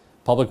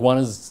 Public 1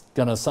 is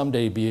going to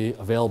someday be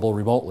available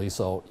remotely,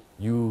 so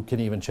you can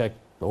even check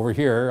over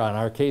here on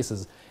our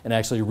cases and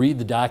actually read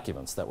the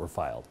documents that were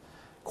filed.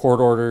 Court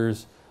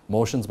orders,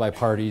 motions by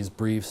parties,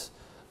 briefs,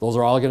 those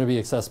are all going to be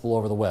accessible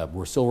over the web.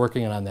 We're still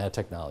working on that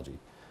technology.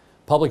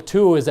 Public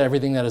 2 is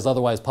everything that is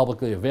otherwise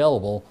publicly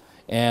available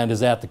and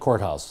is at the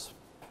courthouse.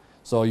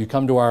 So you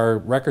come to our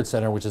record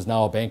center, which is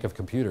now a bank of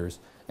computers,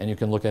 and you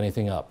can look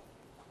anything up.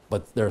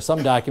 But there are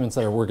some documents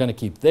that we're going to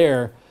keep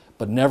there,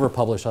 but never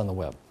publish on the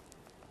web.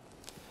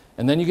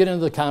 And then you get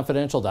into the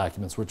confidential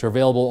documents, which are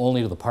available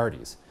only to the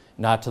parties,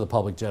 not to the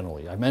public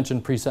generally. I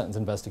mentioned pre-sentence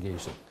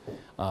investigation.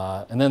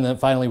 And then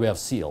finally we have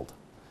sealed.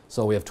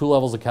 So we have 2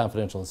 levels of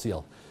confidential and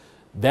sealed.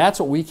 That's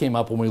what we came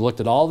up when we looked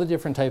at all the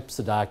different types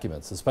of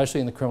documents, especially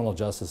in the criminal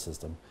justice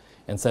system,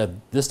 and said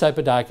this type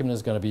of document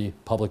is going to be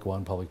Public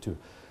 1, Public 2.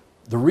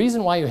 The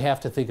reason why you have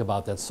to think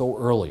about that so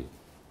early,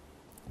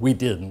 we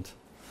didn't.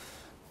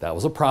 That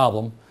was a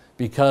problem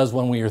because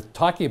when we were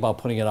talking about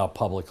putting it out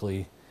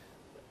publicly,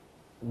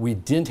 we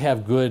didn't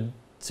have good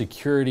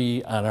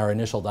security on our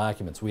initial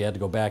documents. We had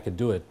to go back and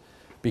do it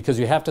because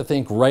you have to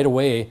think right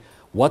away,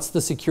 what's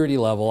the security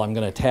level I'm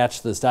going to attach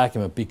to this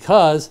document,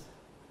 because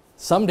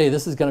someday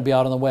this is going to be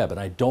out on the web and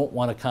I don't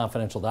want a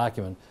confidential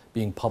document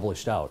being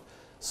published out.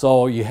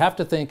 So you have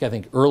to think, I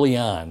think, early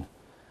on,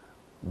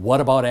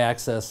 what about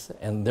access,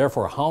 and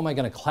therefore how am I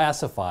going to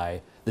classify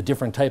the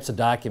different types of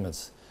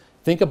documents?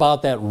 Think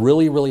about that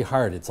really, really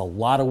hard. It's a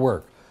lot of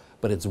work,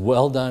 but it's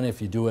well done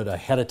if you do it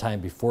ahead of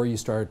time before you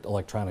start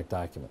electronic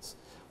documents,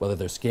 whether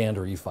they're scanned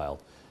or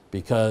e-filed,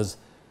 because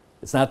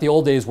it's not the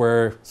old days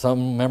where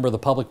some member of the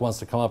public wants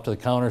to come up to the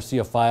counter, see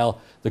a file.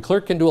 The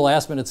clerk can do a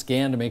last-minute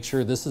scan to make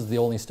sure this is the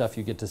only stuff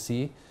you get to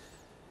see.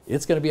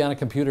 It's going to be on a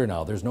computer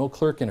now. There's no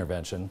clerk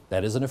intervention.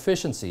 That is an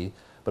efficiency,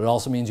 but it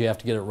also means you have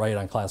to get it right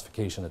on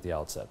classification at the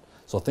outset.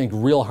 So think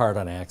real hard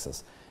on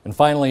access. And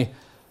finally,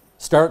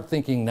 start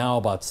thinking now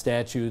about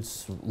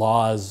statutes,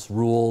 laws,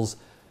 rules,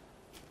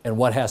 and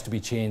what has to be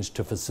changed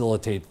to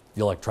facilitate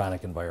the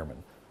electronic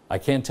environment. I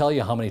can't tell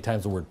you how many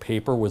times the word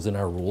paper was in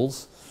our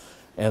rules.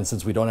 And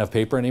since we don't have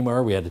paper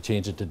anymore, we had to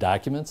change it to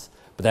documents.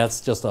 But that's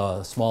just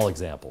a small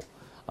example.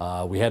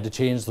 We had to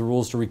change the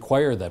rules to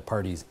require that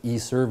parties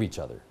e-serve each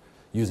other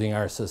using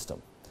our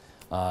system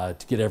to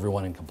get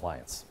everyone in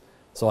compliance.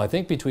 So I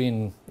think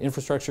between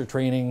infrastructure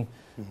training,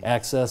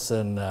 access,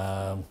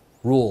 and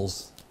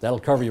rules, that'll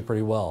cover you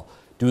pretty well.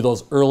 Do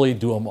those early,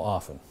 do them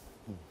often.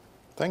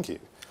 Thank you.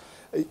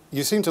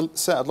 You seem to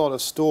set a lot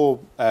of store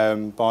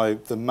by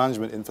the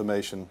management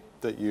information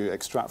that you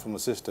extract from the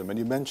system, and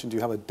you mentioned you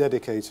have a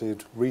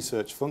dedicated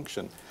research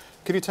function.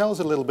 Could you tell us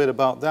a little bit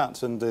about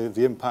that and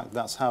the impact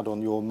that's had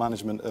on your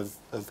management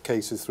of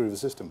cases through the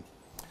system?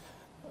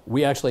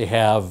 We actually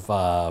have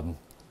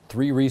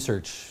 3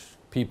 research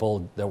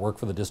people that work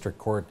for the district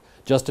court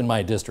just in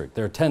my district.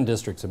 There are 10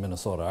 districts in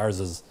Minnesota. Ours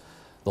is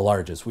the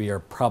largest. We are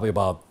probably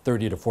about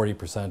 30 to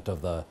 40%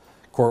 of the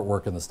court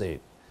work in the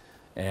state.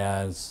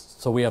 And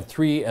so we have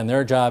 3, and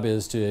their job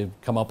is to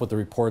come up with the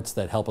reports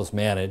that help us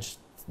manage,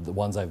 the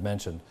ones I've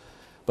mentioned.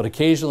 But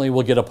occasionally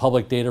we'll get a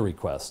public data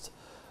request.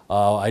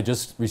 I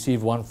just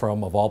received one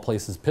from, of all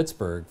places,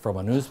 Pittsburgh, from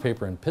a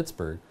newspaper in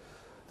Pittsburgh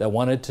that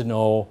wanted to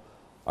know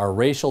our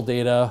racial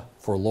data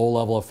for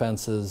low-level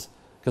offenses,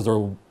 because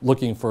they're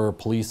looking for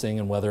policing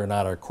and whether or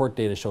not our court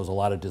data shows a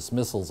lot of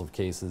dismissals of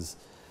cases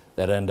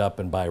that end up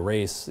in by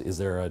race. Is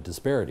there a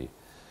disparity?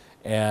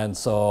 And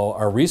so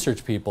our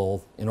research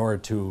people, in order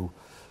to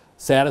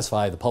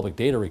satisfy the public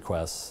data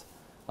requests,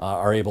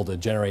 are able to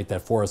generate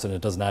that for us, and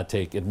it does not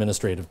take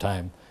administrative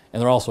time.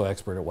 And they're also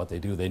expert at what they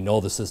do. They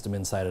know the system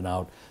inside and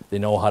out. They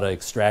know how to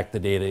extract the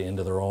data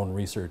into their own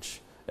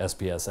research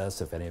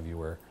SPSS, if any of you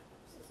were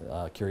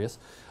curious,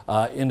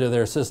 into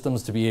their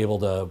systems to be able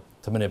to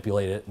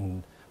manipulate it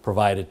and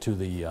provide it to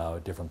the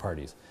different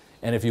parties.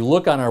 And if you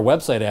look on our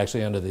website,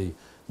 actually, under the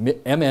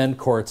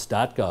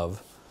mncourts.gov,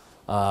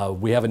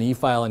 we have an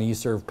e-file and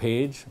e-serve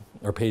page,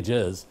 or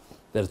pages,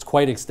 that is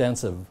quite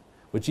extensive,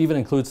 which even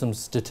includes some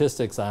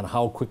statistics on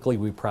how quickly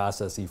we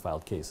process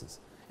e-filed cases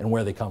and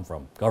where they come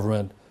from,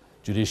 government,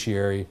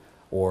 judiciary,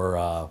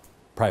 or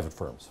private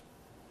firms.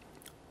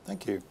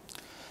 Thank you.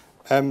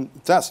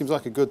 That seems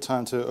like a good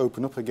time to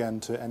open up again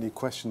to any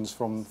questions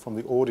from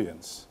the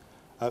audience.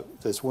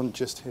 There's one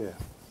just here.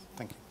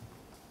 Thank you.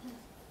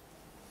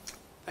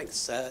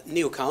 Thanks.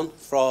 Neil Khan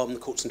from the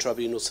Courts and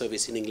Tribunal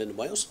Service in England and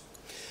Wales.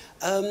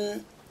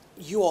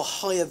 Your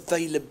high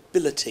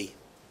availability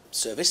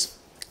service,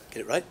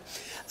 get it right,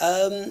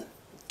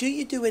 do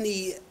you do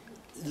any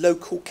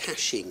local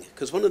caching?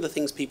 Because one of the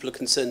things people are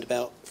concerned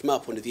about from our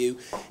point of view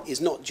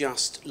is not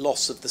just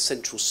loss of the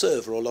central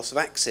server or loss of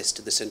access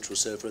to the central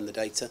server and the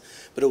data,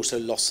 but also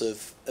loss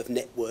of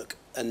network.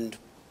 And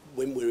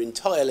when we're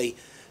entirely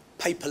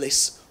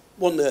paperless,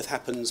 what on earth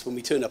happens when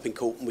we turn up in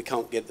court and we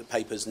can't get the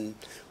papers and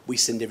we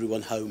send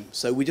everyone home?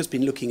 So we've just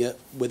been looking at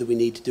whether we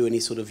need to do any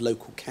sort of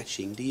local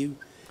caching. Do you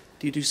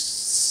do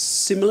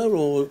similar,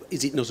 or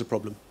is it not a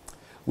problem?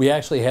 We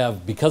actually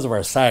have, because of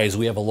our size,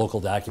 we have a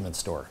local document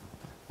store.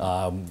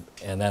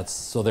 And that's,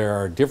 so there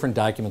are different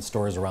document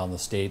stores around the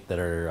state that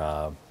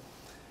are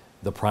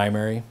the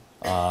primary.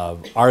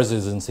 Ours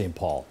is in St.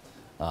 Paul.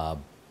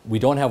 We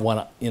don't have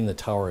one in the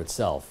tower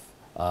itself.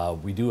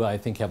 We do, I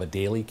think, have a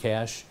daily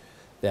cache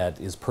that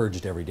is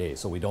purged every day.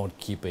 So we don't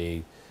keep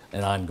an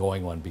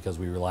ongoing one because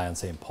we rely on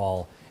St.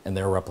 Paul and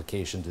their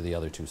replication to the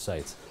other 2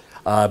 sites.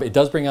 It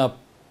does bring up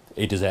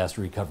a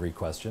disaster recovery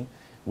question,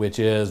 which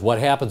is what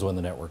happens when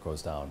the network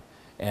goes down.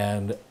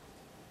 And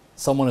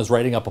someone is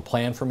writing up a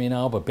plan for me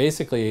now, but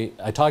basically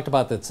I talked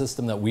about that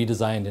system that we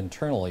designed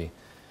internally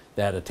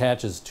that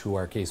attaches to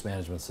our case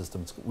management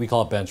systems. We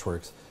call it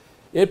Benchworks.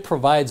 It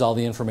provides all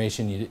the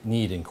information you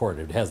need in court.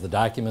 It has the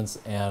documents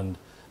and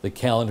the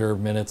calendar,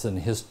 minutes,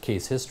 and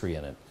case history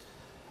in it.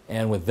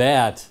 And with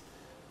that,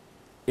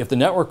 if the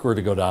network were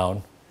to go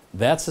down,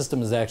 that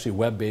system is actually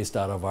web-based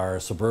out of our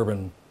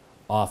suburban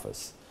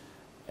office,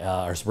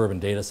 our suburban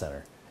data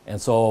center.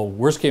 And so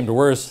worst came to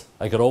worst,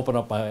 I could open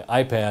up my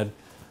iPad,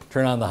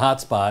 turn on the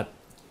hotspot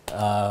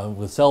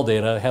with cell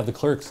data, have the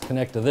clerks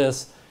connect to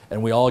this,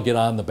 and we all get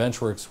on the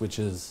Benchworks, which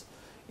is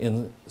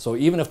in, so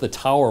even if the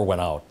tower went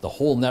out, the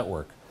whole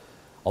network,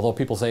 although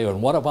people say,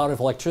 and what about if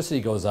electricity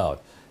goes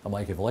out? I'm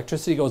like, if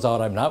electricity goes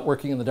out, I'm not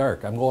working in the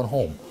dark, I'm going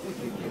home.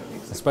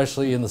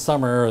 Especially in the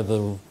summer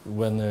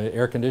when the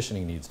air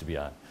conditioning needs to be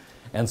on.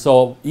 And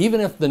so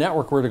even if the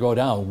network were to go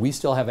down, we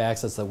still have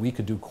access that we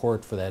could do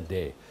court for that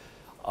day.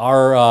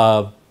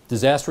 Our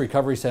disaster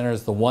recovery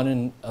centers, the one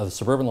in the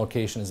suburban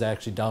location, is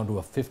actually down to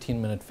a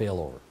 15-minute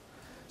failover.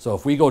 So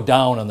if we go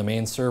down on the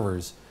main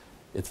servers,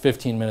 it's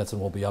 15 minutes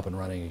and we'll be up and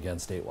running again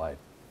statewide.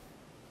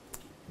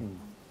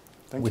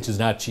 Which is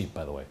not cheap,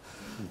 by the way.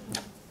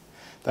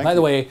 By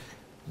the way,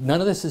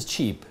 none of this is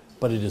cheap,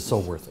 but it is so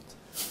worth it.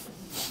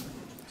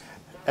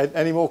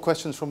 Any more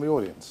questions from the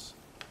audience?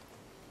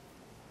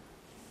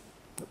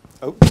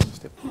 Oh,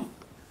 Steve.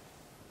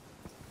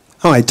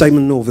 Hi,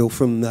 Damon Norville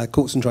from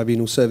Courts and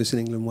Tribunal Service in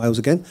England and Wales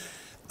again.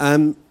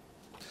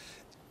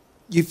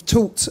 You've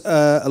talked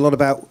a lot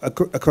about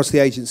across the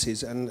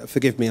agencies, and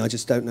forgive me, I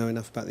just don't know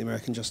enough about the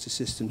American justice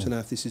system to know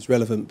if this is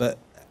relevant, but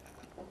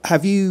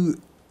have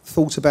you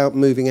thought about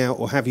moving out,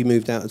 or have you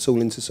moved out at all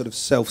into sort of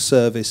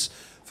self-service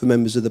for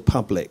members of the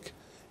public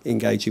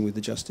engaging with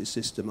the justice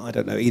system? I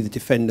don't know, either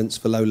defendants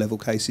for low-level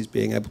cases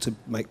being able to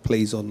make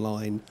pleas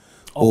online,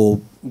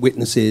 or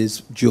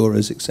witnesses,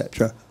 jurors,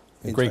 etc.?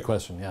 Great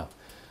question, yeah.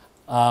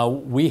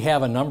 We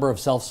have a number of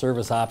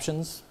self-service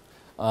options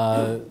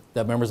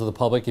that members of the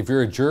public, if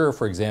you're a juror,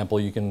 for example,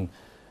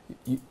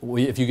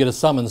 if you get a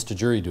summons to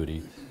jury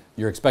duty,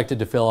 you're expected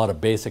to fill out a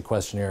basic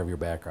questionnaire of your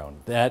background.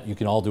 That, you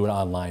can all do it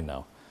online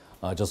now,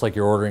 just like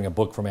you're ordering a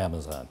book from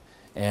Amazon.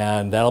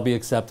 And that'll be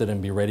accepted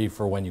and be ready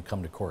for when you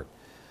come to court.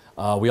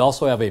 We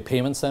also have a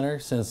payment center,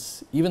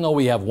 since even though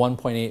we have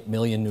 1.8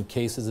 million new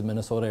cases in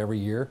Minnesota every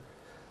year,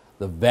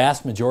 the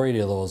vast majority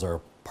of those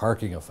are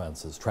parking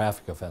offenses,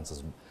 traffic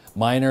offenses,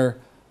 minor,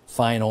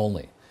 fine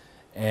only.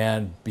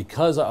 And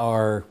because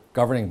our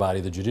governing body,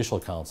 the Judicial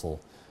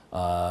Council,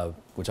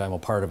 which I'm a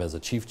part of as a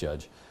chief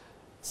judge,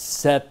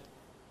 set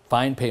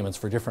fine payments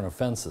for different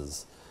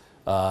offenses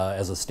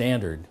as a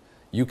standard,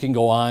 you can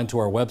go on to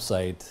our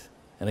website,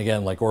 and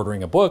again, like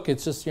ordering a book,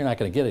 it's just you're not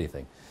going to get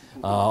anything.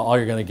 All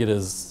you're going to get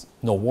is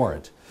no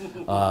warrant.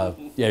 Yeah,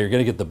 you're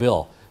going to get the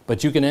bill.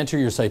 But you can enter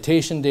your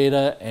citation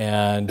data,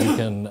 and you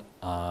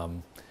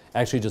can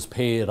actually just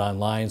pay it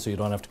online so you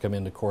don't have to come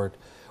into court.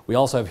 We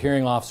also have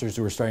hearing officers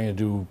who are starting to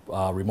do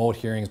remote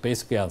hearings,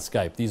 basically on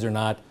Skype. These are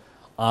not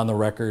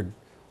on-the-record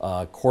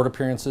court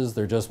appearances.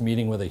 They're just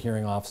meeting with a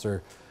hearing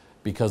officer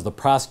because the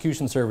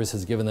prosecution service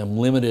has given them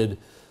limited,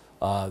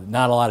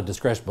 not a lot of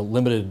discretion, but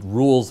limited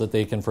rules that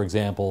they can, for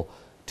example,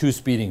 2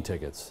 speeding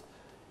tickets.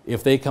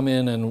 If they come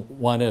in and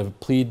want to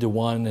plead to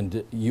one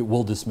and you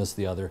will dismiss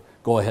the other,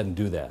 go ahead and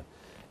do that.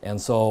 And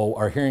so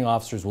our hearing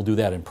officers will do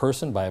that in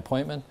person by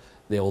appointment.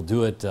 They will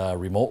do it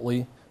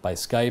remotely by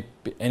Skype,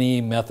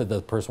 any method that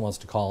the person wants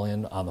to call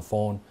in on the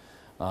phone.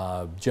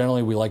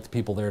 Generally, we like the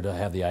people there to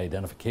have the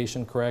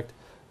identification correct,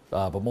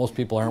 but most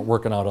people aren't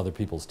working out other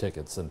people's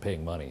tickets and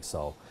paying money,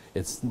 so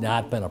it's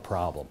not been a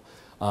problem.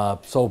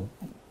 So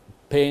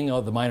paying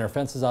the minor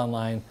offenses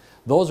online,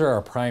 those are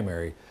our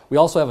primary. We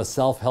also have a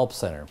self-help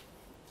center.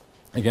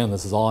 Again,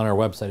 this is all on our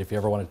website if you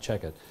ever want to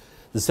check it.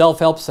 The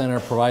Self-Help Center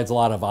provides a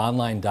lot of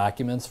online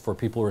documents for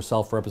people who are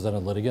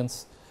self-represented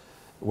litigants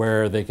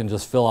where they can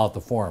just fill out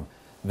the form.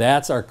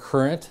 That's our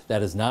current.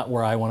 That is not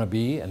where I want to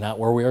be and not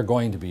where we are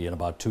going to be in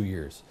about 2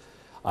 years.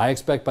 I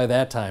expect by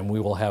that time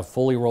we will have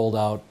fully rolled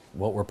out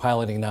what we're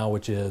piloting now,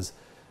 which is,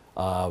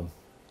 I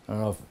don't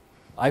know if,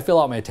 I fill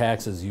out my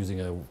taxes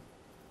using a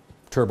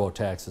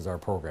TurboTax as our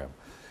program,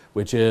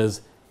 which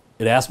is,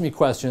 it asks me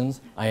questions,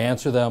 I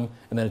answer them,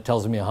 and then it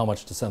tells me how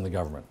much to send the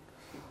government.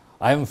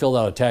 I haven't filled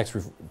out a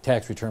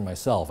tax return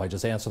myself. I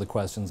just answer the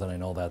questions and I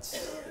know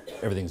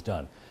everything's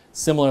done.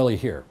 Similarly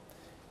here,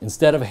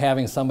 instead of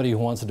having somebody who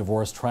wants a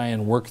divorce try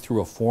and work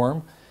through a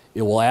form,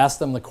 it will ask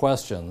them the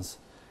questions,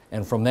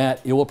 and from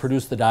that it will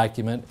produce the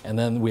document, and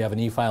then we have an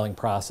e-filing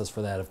process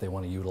for that if they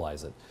want to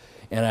utilize it.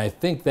 And I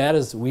think that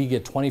is, we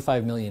get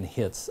 25 million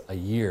hits a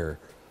year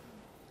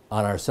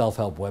on our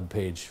self-help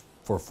webpage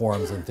for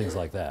forms and things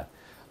like that.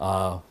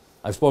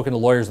 I've spoken to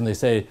lawyers and they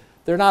say,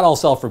 they're not all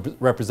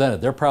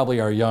self-represented. They're probably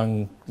our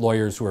young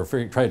lawyers who are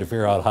trying to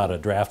figure out how to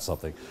draft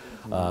something,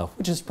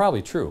 which is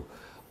probably true.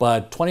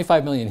 But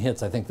 25 million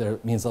hits, I think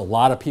that means a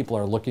lot of people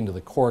are looking to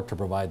the court to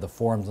provide the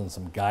forms and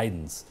some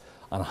guidance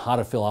on how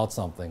to fill out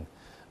something,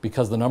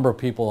 because the number of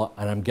people,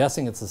 and I'm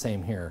guessing it's the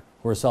same here,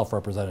 who are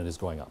self-represented is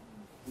going up.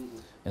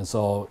 And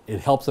so it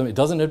helps them, it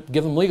doesn't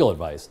give them legal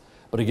advice,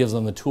 but it gives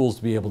them the tools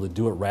to be able to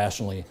do it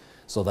rationally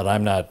so that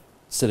I'm not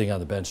sitting on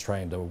the bench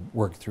trying to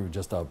work through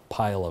just a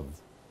pile of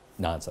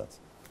nonsense.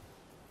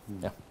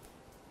 Yeah.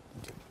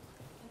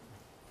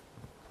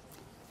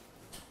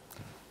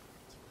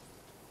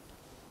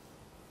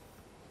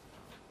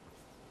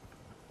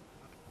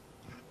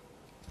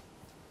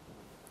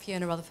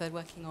 Fiona Rutherford,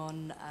 working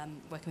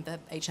with the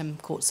HM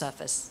court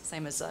surface,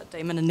 same as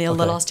Damon and Neil,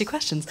 the last 2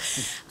 questions.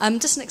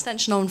 Just an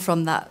extension on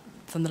from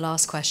the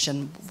last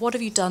question. What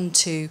have you done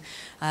to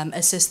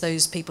assist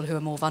those people who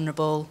are more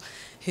vulnerable,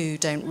 who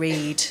don't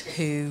read,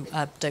 who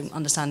don't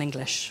understand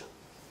English?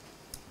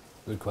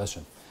 Good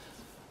question.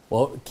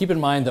 Well, keep in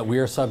mind that we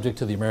are subject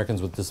to the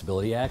Americans with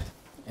Disability Act,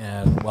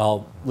 and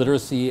while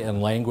literacy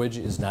and language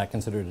is not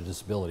considered a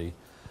disability,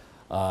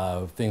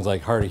 things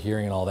like hard of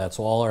hearing and all that,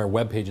 so all our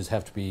web pages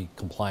have to be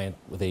compliant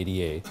with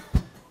ADA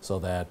so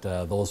that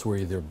those who are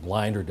either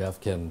blind or deaf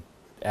can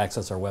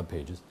access our web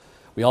pages.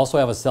 We also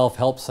have a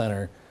self-help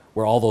center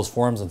where all those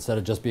forms, instead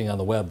of just being on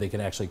the web, they can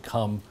actually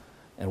come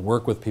and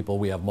work with people.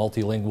 We have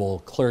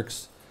multilingual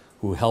clerks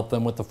who help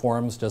them with the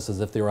forms just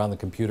as if they were on the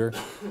computer.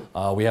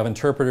 We have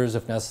interpreters,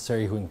 if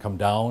necessary, who can come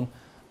down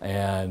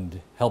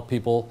and help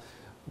people.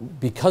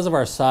 Because of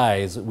our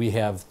size, we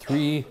have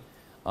 3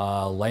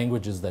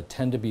 languages that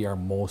tend to be our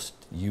most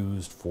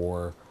used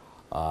for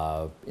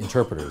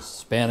interpreters: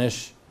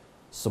 Spanish,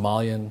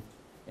 Somalian,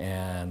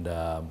 and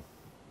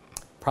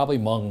probably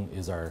Hmong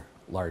is our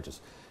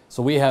largest.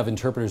 So we have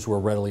interpreters who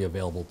are readily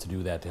available to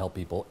do that, to help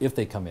people if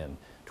they come in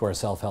to our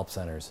self-help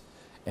centers.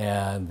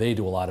 And they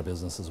do a lot of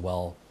business as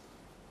well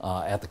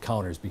at the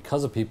counters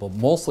because of people,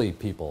 mostly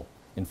people,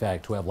 in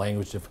fact, who have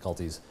language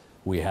difficulties.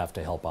 We have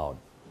to help out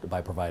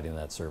by providing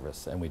that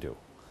service, and we do.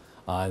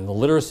 And the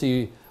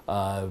literacy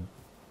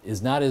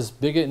is not as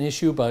big an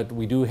issue, but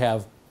we do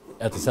have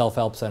at the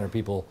self-help center,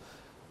 people,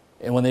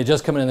 and when they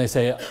just come in and they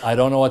say, I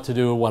don't know what to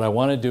do, what I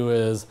want to do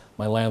is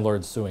my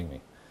landlord's suing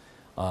me.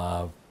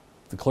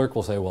 The clerk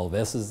will say, well,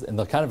 this is, and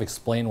they'll kind of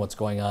explain what's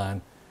going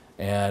on.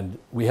 And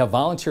we have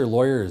volunteer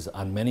lawyers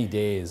on many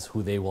days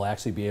who they will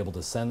actually be able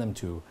to send them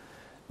to.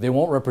 They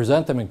won't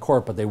represent them in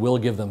court, but they will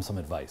give them some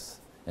advice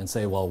and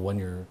say, well, when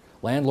your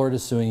landlord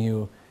is suing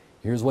you,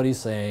 here's what he's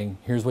saying,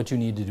 here's what you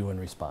need to do in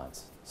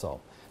response.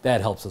 So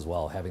that helps as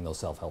well, having those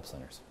self-help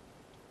centers.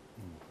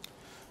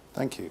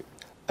 Thank you.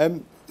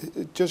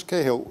 Judge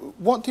Cahill,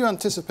 what do you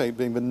anticipate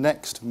being the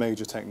next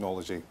major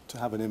technology to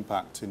have an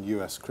impact in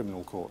US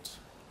criminal courts?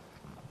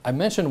 I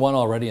mentioned one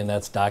already, and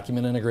that's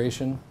document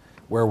integration,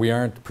 where we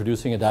aren't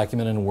producing a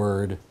document in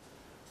Word,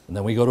 and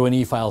then we go to an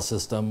e-file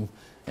system,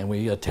 and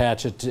we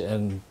attach it to,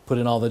 and put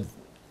in all the,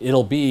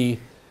 it'll be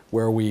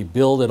where we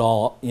build it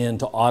all in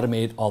to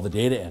automate all the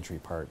data entry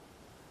part,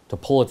 to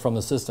pull it from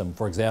the system.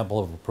 For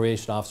example, if a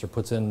probation officer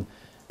puts in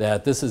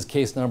that this is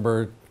case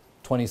number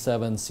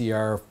 27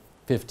 CR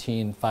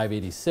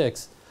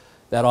 15586,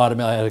 that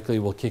automatically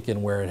will kick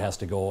in where it has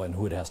to go and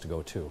who it has to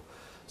go to.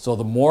 So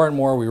the more and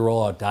more we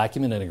roll out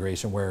document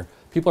integration, where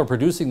people are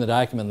producing the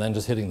document and then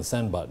just hitting the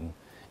send button,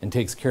 and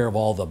takes care of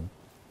all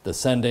the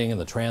sending and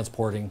the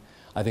transporting,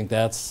 I think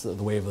that's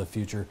the way of the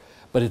future.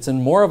 But it's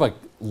in more of a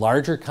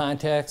larger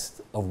context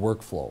of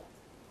workflow.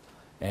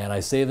 And I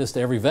say this to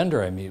every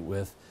vendor I meet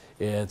with,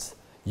 it's,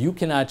 you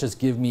cannot just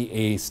give me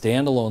a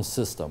standalone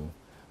system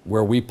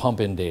where we pump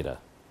in data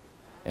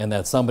and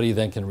that somebody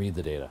then can read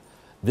the data.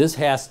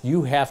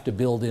 You have to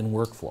build in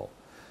workflow.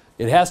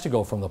 It has to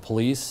go from the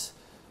police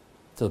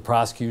to the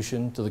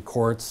prosecution to the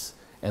courts,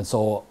 and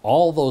so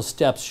all those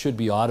steps should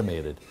be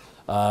automated.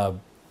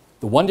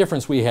 The one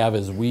difference we have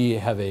is we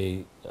have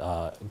a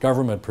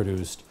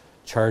government-produced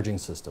charging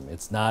system.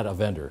 It's not a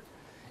vendor.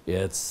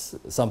 It's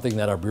something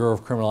that our Bureau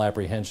of Criminal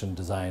Apprehension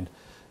designed,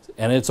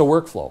 and it's a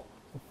workflow.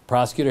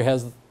 Prosecutor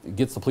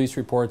gets the police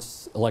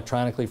reports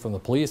electronically from the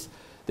police.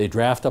 They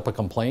draft up a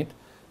complaint.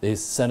 They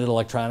send it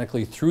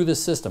electronically through the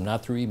system,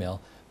 not through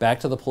email, back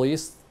to the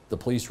police. The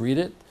police read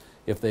it.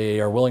 If they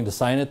are willing to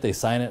sign it, they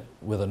sign it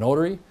with a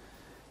notary.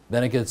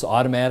 Then it gets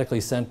automatically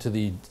sent to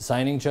the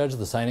signing judge.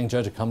 The signing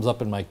judge, it comes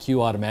up in my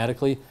queue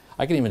automatically.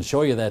 I can even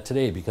show you that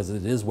today because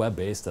it is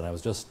web-based, and I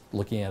was just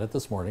looking at it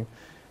this morning.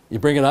 You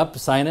bring it up,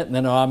 sign it, and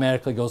then it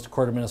automatically goes to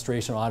court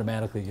administration,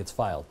 automatically gets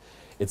filed.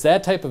 It's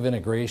that type of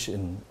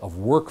integration of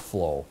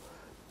workflow.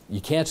 You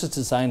can't just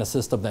design a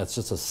system that's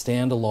just a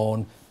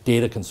standalone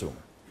data consumer.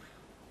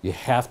 You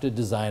have to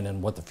design,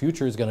 and what the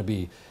future is going to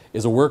be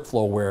is a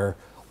workflow where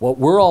what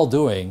we're all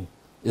doing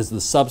is the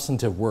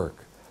substantive work.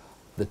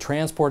 The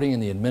transporting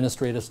and the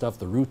administrative stuff,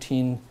 the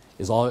routine,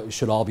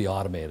 should all be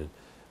automated.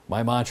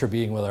 My mantra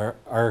being with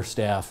our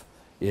staff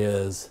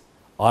is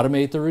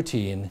automate the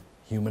routine,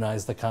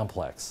 humanize the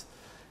complex.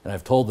 And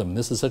I've told them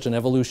this is such an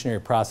evolutionary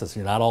process,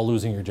 you're not all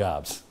losing your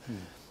jobs.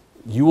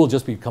 You will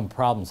just become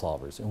problem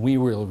solvers. And we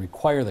will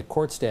require the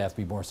court staff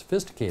be more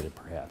sophisticated,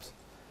 perhaps,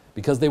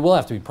 because they will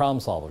have to be problem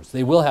solvers.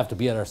 They will have to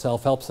be at our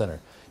self-help center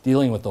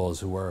dealing with those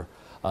who are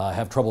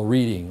have trouble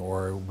reading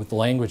or with the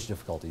language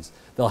difficulties.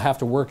 They'll have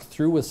to work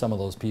through with some of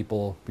those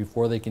people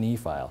before they can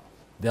e-file.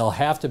 They'll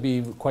have to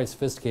be quite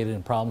sophisticated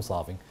in problem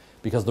solving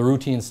because the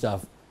routine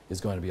stuff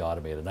is going to be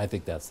automated, and I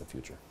think that's the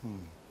future.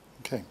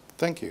 Okay,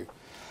 thank you.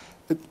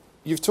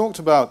 You've talked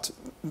about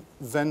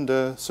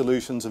vendor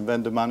solutions and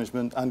vendor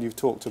management, and you've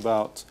talked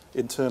about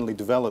internally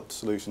developed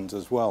solutions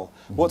as well.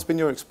 What's been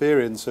your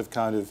experience of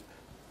kind of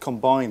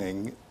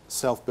combining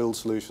self-build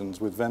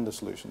solutions with vendor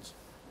solutions?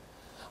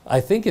 I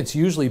think it's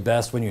usually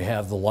best when you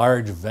have the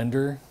large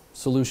vendor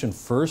solution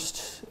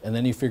first, and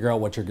then you figure out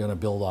what you're going to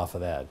build off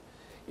of that.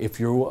 If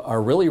you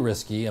are really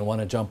risky and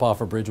want to jump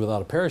off a bridge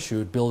without a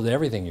parachute, build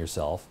everything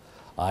yourself.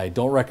 I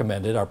don't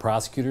recommend it. Our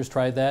prosecutors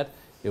tried that.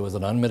 It was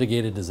an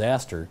unmitigated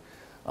disaster.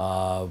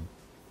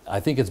 I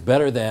think it's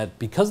better that,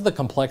 because of the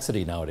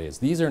complexity nowadays,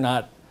 these are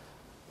not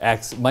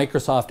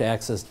Microsoft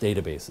Access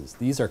databases.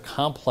 These are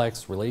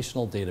complex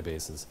relational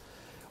databases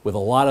with a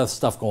lot of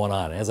stuff going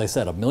on. As I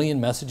said, 1 million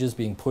messages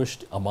being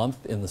pushed a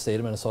month in the state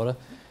of Minnesota.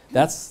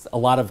 That's a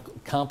lot of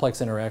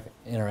complex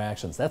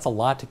interactions. That's a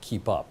lot to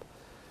keep up.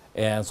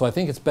 And so I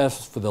think it's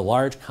best for the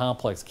large,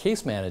 complex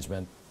case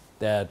management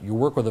that you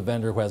work with a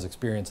vendor who has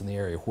experience in the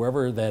area,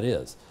 whoever that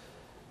is.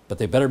 But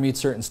they better meet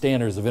certain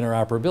standards of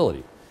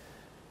interoperability.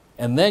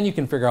 And then you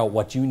can figure out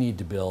what you need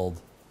to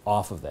build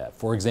off of that.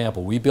 For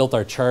example, we built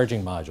our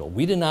charging module.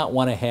 We did not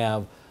want to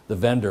have the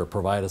vendor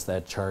provide us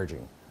that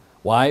charging.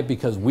 Why?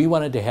 Because we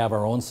wanted to have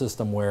our own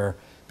system where,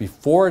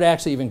 before it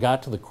actually even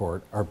got to the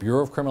court, our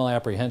Bureau of Criminal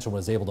Apprehension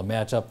was able to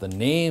match up the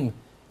name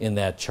in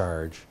that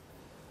charge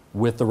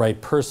with the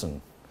right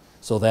person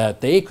so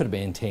that they could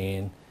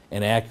maintain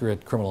an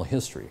accurate criminal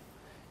history.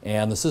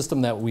 And the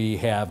system that we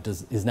have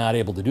is not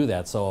able to do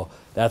that. So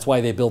that's why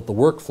they built the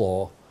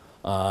workflow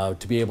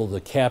to be able to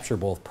capture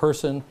both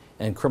person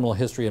and criminal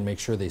history and make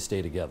sure they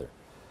stay together.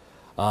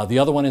 The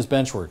other one is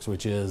Benchworks,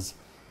 which is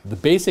the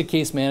basic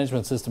case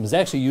management system is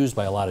actually used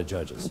by a lot of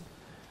judges,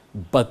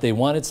 but they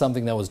wanted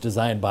something that was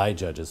designed by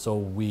judges. So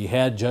we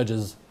had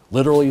judges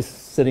literally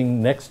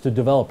sitting next to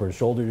developers,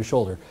 shoulder to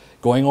shoulder,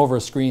 going over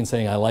a screen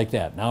saying, I like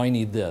that, now I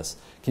need this.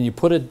 Can you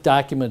put a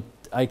document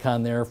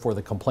icon there for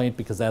the complaint,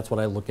 because that's what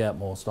I look at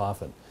most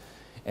often.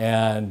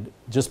 And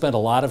just spent a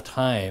lot of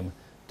time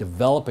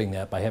developing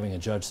that by having a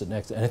judge sit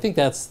next to it. And I think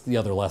that's the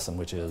other lesson,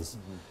 which is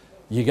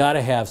you got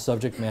to have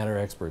subject matter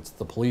experts,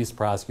 the police,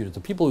 prosecutors, the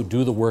people who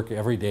do the work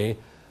every day,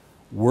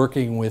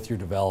 working with your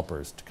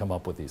developers to come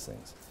up with these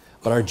things.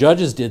 But our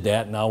judges did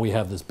that, and now we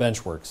have this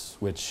Benchworks,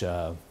 which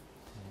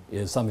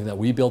is something that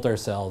we built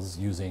ourselves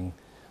using.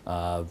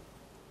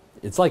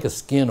 It's like a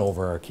skin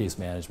over our case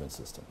management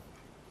system.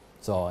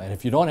 So, and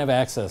if you don't have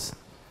access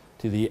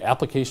to the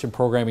application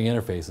programming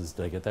interfaces,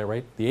 did I get that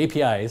right? The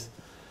APIs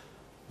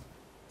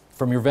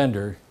from your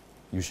vendor,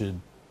 you should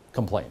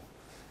complain,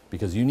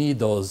 because you need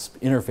those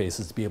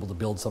interfaces to be able to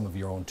build some of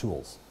your own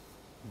tools.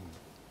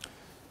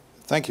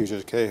 Thank you,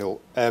 Judge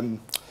Cahill.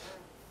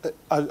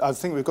 I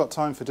think we've got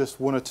time for just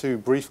one or two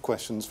brief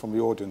questions from the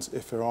audience,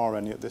 if there are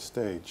any at this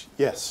stage.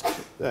 Yes,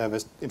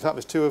 in fact,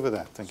 there's two over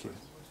there. Thank you.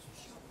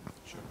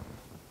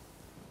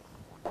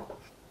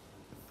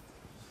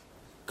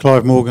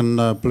 Clive Morgan,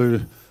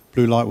 Blue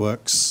Light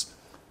Works.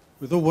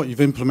 With all what you've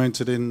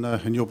implemented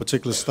in your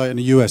particular state in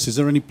the US, is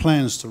there any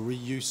plans to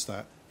reuse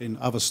that in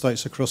other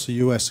states across the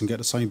US and get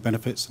the same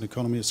benefits and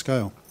economy of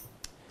scale?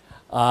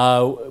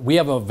 We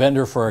have a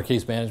vendor for our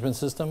case management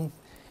system,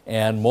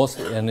 and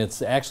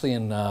it's actually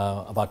in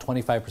about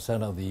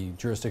 25% of the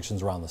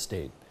jurisdictions around the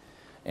state.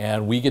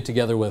 And we get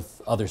together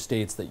with other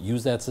states that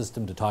use that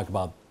system to talk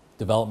about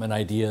development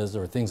ideas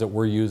or things that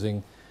we're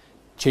using,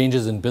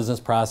 changes in business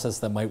process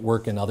that might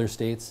work in other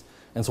states.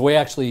 And so we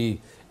actually,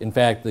 in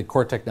fact, the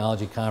Court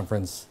Technology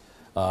Conference,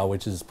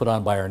 which is put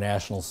on by our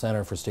National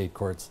Center for State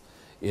Courts,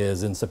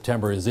 is in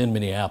September, is in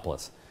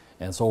Minneapolis.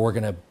 And so we're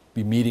going to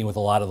be meeting with a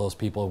lot of those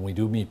people, and we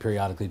do meet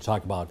periodically to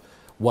talk about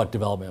what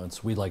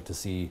developments we'd like to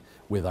see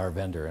with our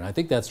vendor. And I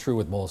think that's true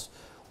with most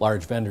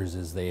large vendors,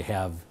 is they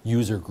have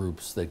user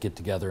groups that get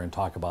together and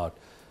talk about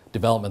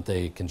development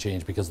they can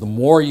change, because the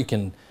more you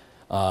can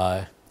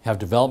have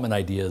development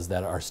ideas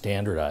that are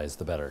standardized,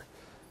 the better.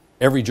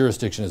 Every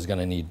jurisdiction is going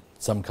to need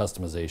some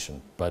customization,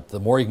 but the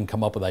more you can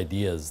come up with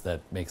ideas that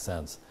make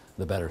sense,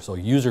 the better. So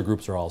user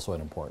groups are also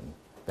an important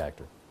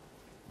factor.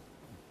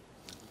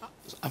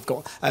 I've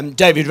got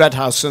David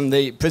Redhouse from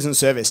the Prison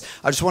Service.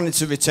 I just wanted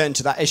to return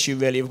to that issue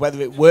really of whether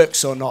it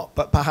works or not,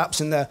 but perhaps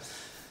in the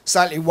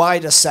slightly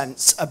wider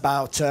sense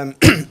about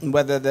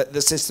whether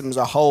the system as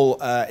a whole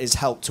is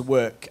helped to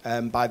work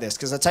by this.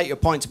 Because I take your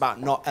point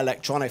about not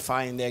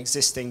electronifying the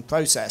existing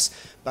process,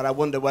 but I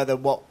wonder whether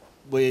what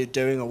we're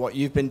doing or what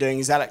you've been doing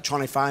is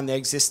electronifying the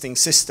existing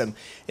system.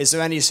 Is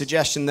there any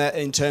suggestion that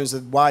in terms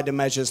of wider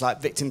measures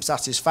like victim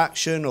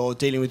satisfaction or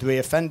dealing with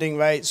reoffending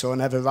rates or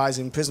an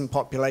ever-rising prison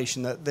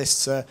population that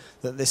this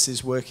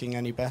is working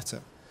any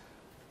better?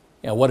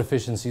 Yeah, what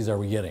efficiencies are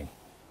we getting?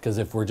 Because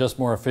if we're just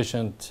more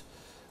efficient,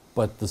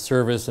 but the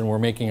service and we're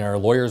making our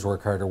lawyers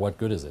work harder, what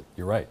good is it?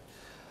 You're right.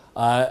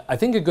 I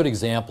think a good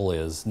example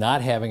is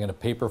not having a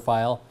paper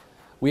file.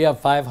 We have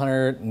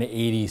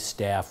 580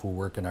 staff who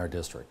work in our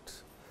district.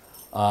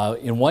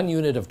 In one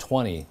unit of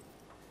 20,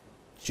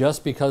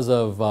 just because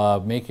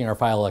of making our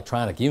file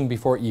electronic, even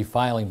before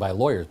e-filing by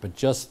lawyers, but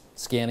just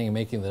scanning and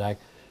making the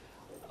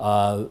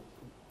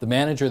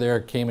manager there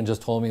came and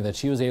just told me that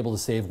she was able to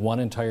save one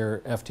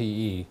entire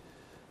FTE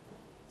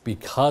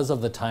because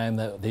of the time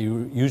that they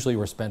usually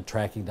were spent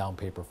tracking down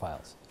paper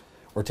files,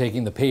 or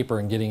taking the paper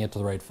and getting it to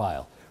the right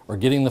file, or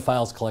getting the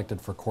files collected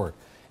for court.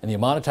 And the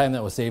amount of time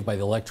that was saved by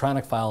the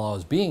electronic file I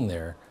was being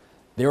there,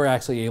 they were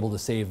actually able to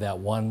save that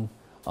one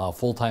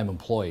full-time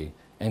employee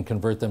and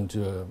convert them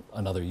to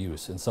another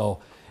use. And so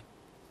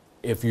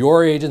if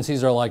your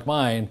agencies are like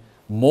mine,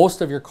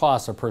 most of your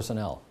costs are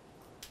personnel.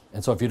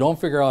 And so if you don't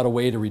figure out a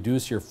way to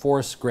reduce your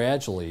force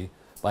gradually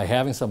by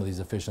having some of these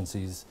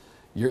efficiencies,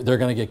 they're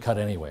going to get cut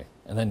anyway,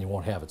 and then you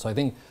won't have it. So I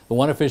think the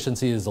one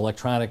efficiency is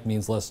electronic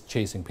means less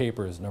chasing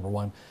papers, number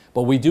one.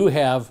 But we do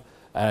have,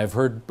 and I've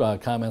heard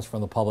comments from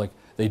the public,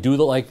 they do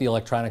like the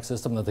electronic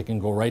system that they can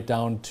go right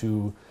down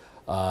to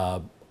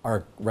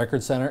our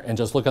record center and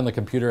just look on the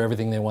computer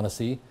everything they want to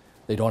see.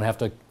 They don't have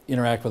to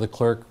interact with the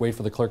clerk, wait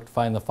for the clerk to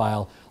find the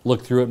file,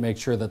 look through it, make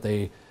sure that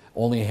they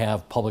only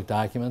have public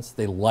documents.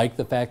 They like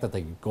the fact that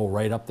they can go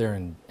right up there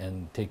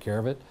and take care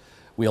of it.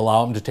 We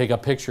allow them to take a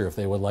picture if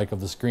they would like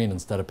of the screen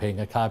instead of paying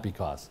a copy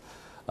cost.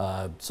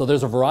 So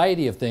there's a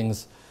variety of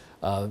things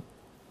that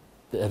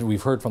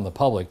we've heard from the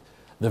public.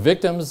 The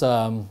victims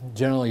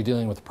generally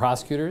dealing with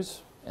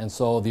prosecutors, and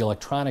so the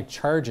electronic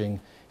charging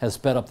has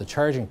sped up the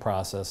charging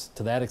process.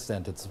 To that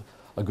extent, it's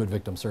a good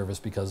victim service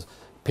because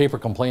paper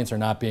complaints are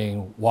not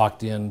being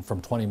walked in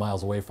from 20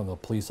 miles away from the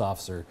police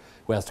officer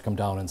who has to come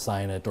down and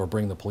sign it or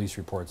bring the police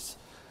reports.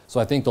 So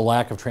I think the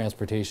lack of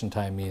transportation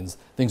time means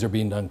things are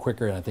being done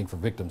quicker, and I think for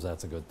victims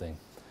that's a good thing.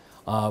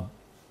 But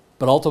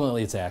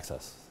ultimately it's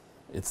access.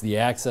 It's the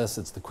access,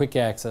 it's the quick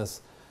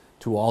access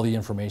to all the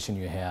information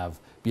you have,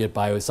 be it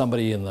by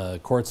somebody in the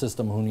court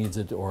system who needs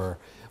it or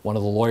one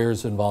of the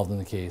lawyers involved in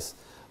the case.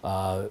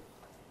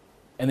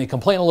 And they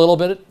complain a little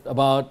bit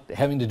about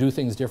having to do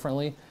things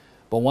differently,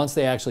 but once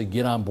they actually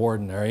get on board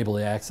and are able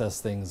to access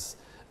things,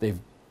 they've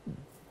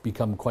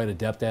become quite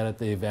adept at it.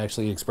 They've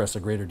actually expressed a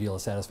greater deal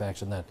of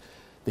satisfaction that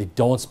they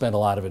don't spend a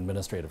lot of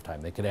administrative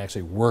time. They can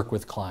actually work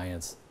with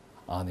clients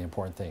on the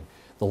important thing.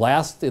 The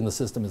last in the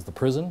system is the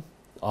prison.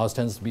 Always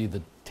tends to be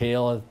the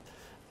tail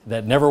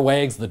that never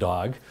wags the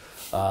dog.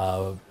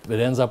 It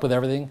ends up with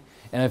everything.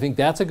 And I think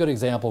that's a good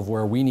example of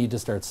where we need to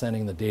start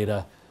sending the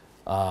data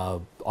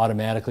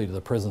automatically to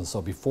the prisons.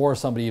 So before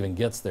somebody even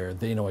gets there,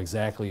 they know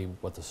exactly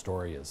what the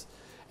story is.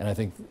 And I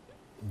think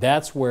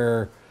that's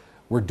where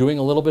we're doing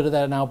a little bit of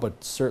that now,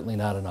 but certainly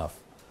not enough.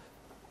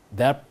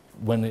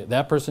 When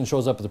that person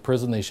shows up at the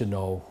prison, they should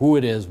know who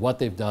it is, what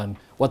they've done,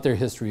 what their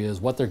history is,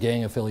 what their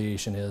gang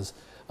affiliation is,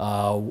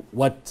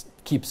 what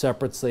keep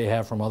separates they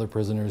have from other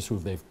prisoners who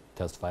they've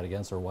testified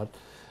against or what.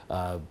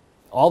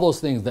 All those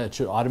things that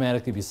should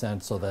automatically be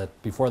sent so that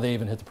before they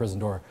even hit the prison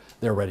door,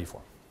 they're ready for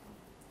them.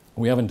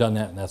 We haven't done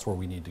that, and that's where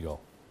we need to go.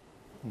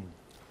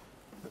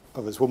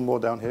 Oh, there's one more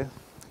down here.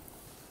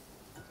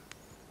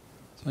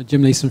 So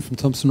Jim Leeson from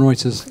Thomson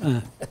Reuters.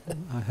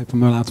 I hope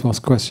I'm allowed to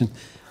ask a question.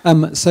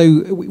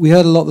 So we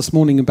heard a lot this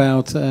morning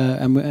about,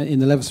 in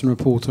the Leveson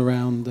report,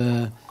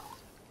 around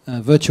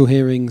virtual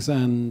hearings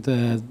and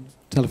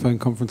telephone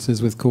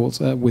conferences with courts,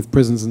 with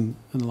prisons and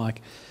the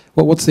like.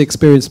 What's the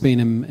experience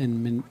been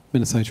in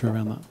Minnesota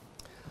around that?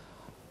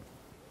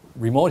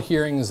 Remote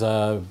hearings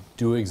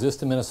do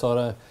exist in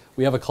Minnesota.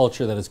 We have a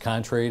culture that is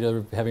contrary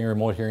to having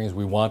remote hearings.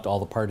 We want all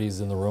the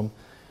parties in the room.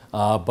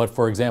 But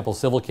for example,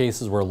 civil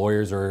cases where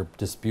lawyers are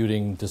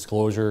disputing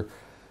disclosure,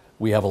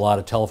 we have a lot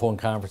of telephone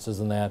conferences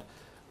in that.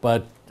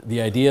 But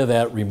the idea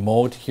that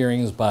remote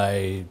hearings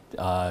by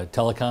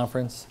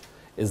teleconference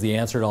is the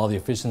answer to all the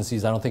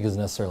efficiencies, I don't think is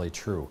necessarily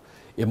true.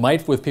 It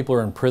might with people who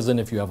are in prison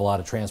if you have a lot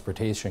of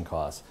transportation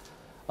costs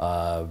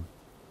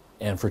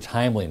and for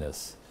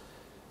timeliness.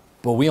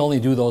 But we only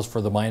do those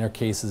for the minor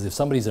cases. If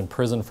somebody's in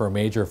prison for a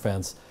major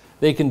offense,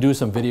 they can do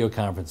some video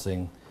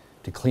conferencing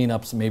to clean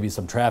up maybe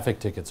some traffic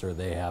tickets or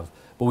they have.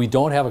 But we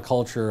don't have a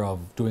culture of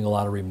doing a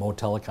lot of remote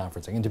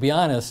teleconferencing. And to be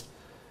honest,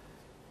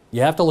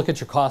 you have to look at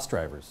your cost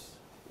drivers.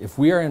 If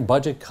we are in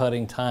budget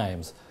cutting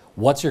times,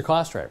 what's your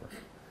cost driver?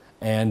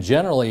 And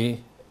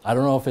generally, I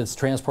don't know if it's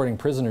transporting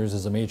prisoners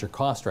is a major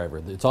cost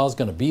driver. It's always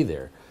going to be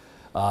there.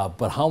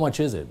 But how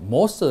much is it?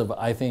 Most of,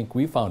 I think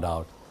we found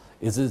out,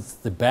 is it's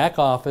the back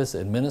office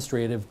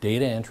administrative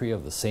data entry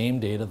of the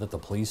same data that the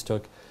police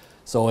took.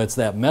 So it's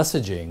that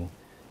messaging.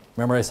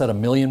 Remember I said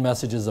 1 million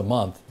messages a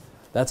month.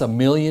 That's 1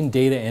 million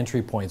data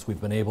entry points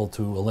we've been able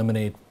to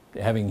eliminate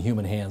having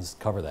human hands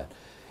cover that.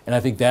 And I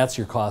think that's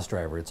your cost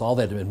driver. It's all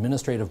that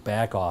administrative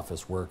back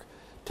office work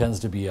tends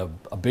to be a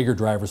bigger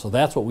driver. So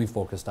that's what we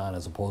focused on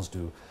as opposed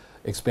to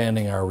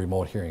expanding our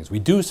remote hearings. We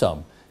do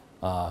some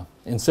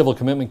in civil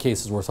commitment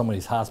cases where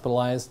somebody's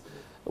hospitalized.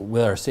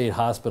 With our state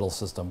hospital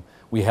system,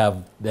 we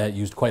have that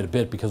used quite a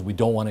bit because we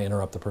don't want to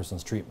interrupt the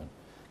person's treatment.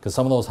 Because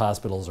some of those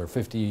hospitals are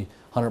 50,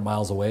 100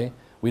 miles away.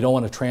 We don't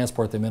want to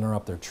transport them,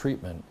 interrupt their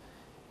treatment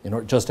in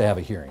order, just to have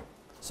a hearing.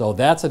 So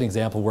that's an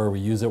example where we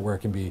use it where it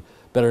can be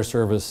better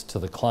service to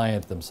the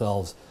client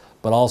themselves,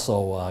 but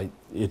also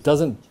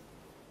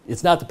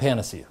it's not the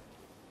panacea.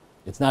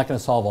 It's not going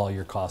to solve all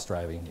your cost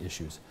driving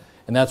issues.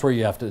 And that's where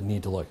you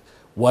need to look.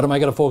 What am I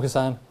going to focus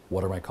on?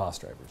 What are my cost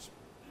drivers?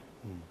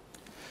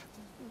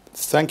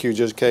 Thank you,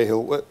 Judge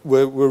Cahill.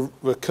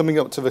 We're coming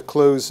up to the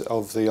close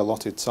of the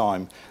allotted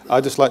time.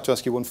 I'd just like to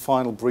ask you one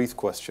final brief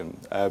question.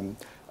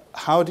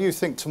 How do you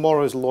think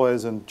tomorrow's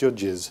lawyers and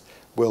judges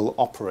will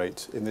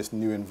operate in this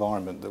new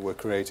environment that we're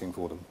creating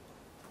for them?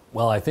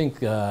 Well, I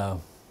think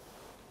one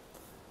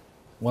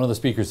of the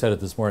speakers said it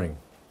this morning.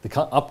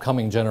 The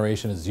upcoming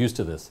generation is used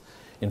to this.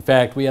 In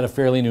fact, we had a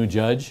fairly new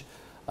judge,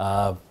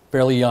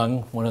 fairly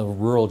young, one of the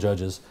rural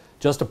judges,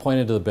 just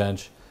appointed to the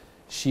bench.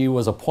 She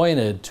was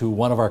appointed to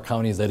one of our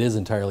counties that is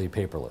entirely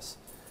paperless.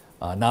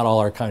 Not all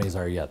our counties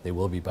are yet. They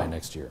will be by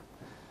next year.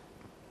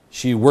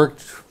 She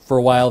worked for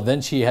a while,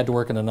 then she had to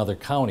work in another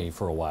county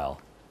for a while,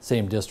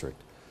 same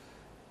district.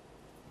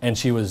 And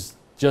she was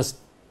just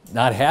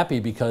not happy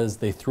because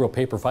they threw a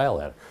paper file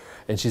at her.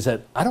 And she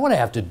said, I don't want to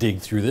have to dig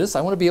through this.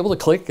 I want to be able to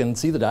click and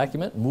see the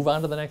document and move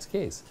on to the next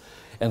case.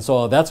 And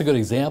so that's a good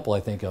example,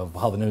 I think, of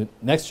how the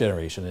next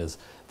generation is.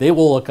 They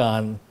will look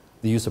on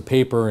the use of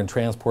paper and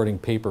transporting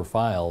paper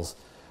files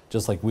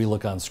just like we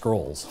look on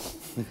scrolls.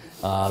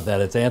 That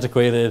it's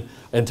antiquated,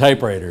 and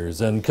typewriters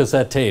and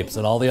cassette tapes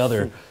and all the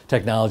other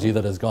technology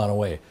that has gone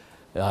away.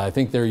 I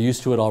think they're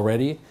used to it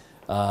already.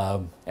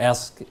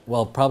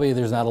 Well, probably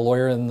there's not a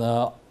lawyer in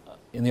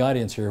the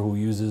audience here who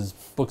uses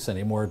books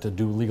anymore to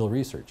do legal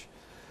research.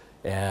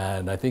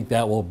 And I think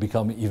that will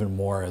become even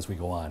more as we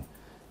go on.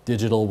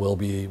 Digital will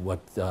be what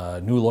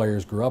new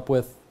lawyers grew up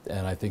with,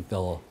 and I think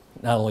they'll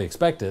not only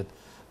expect it,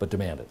 but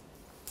demand it.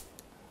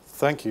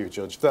 Thank you,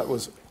 Judge. That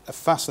was a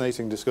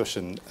fascinating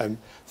discussion.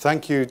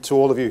 Thank you to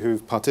all of you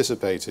who've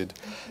participated.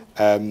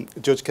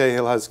 Judge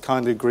Cahill has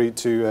kindly agreed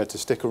to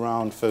stick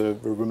around for the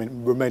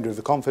remainder of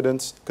the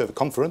conference,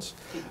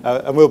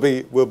 and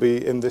we'll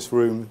be in this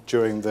room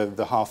during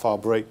the half-hour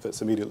break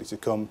that's immediately to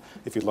come.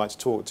 If you'd like to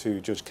talk to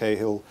Judge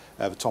Cahill,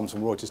 the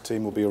Thomson Reuters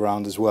team will be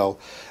around as well.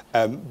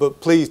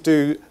 But please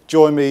do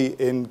join me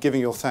in giving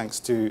your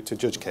thanks to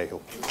Judge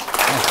Cahill.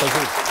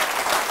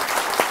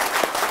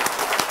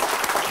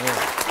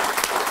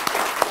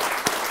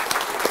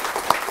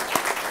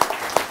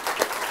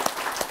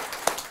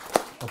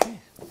 Okay.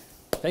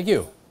 Thank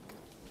you.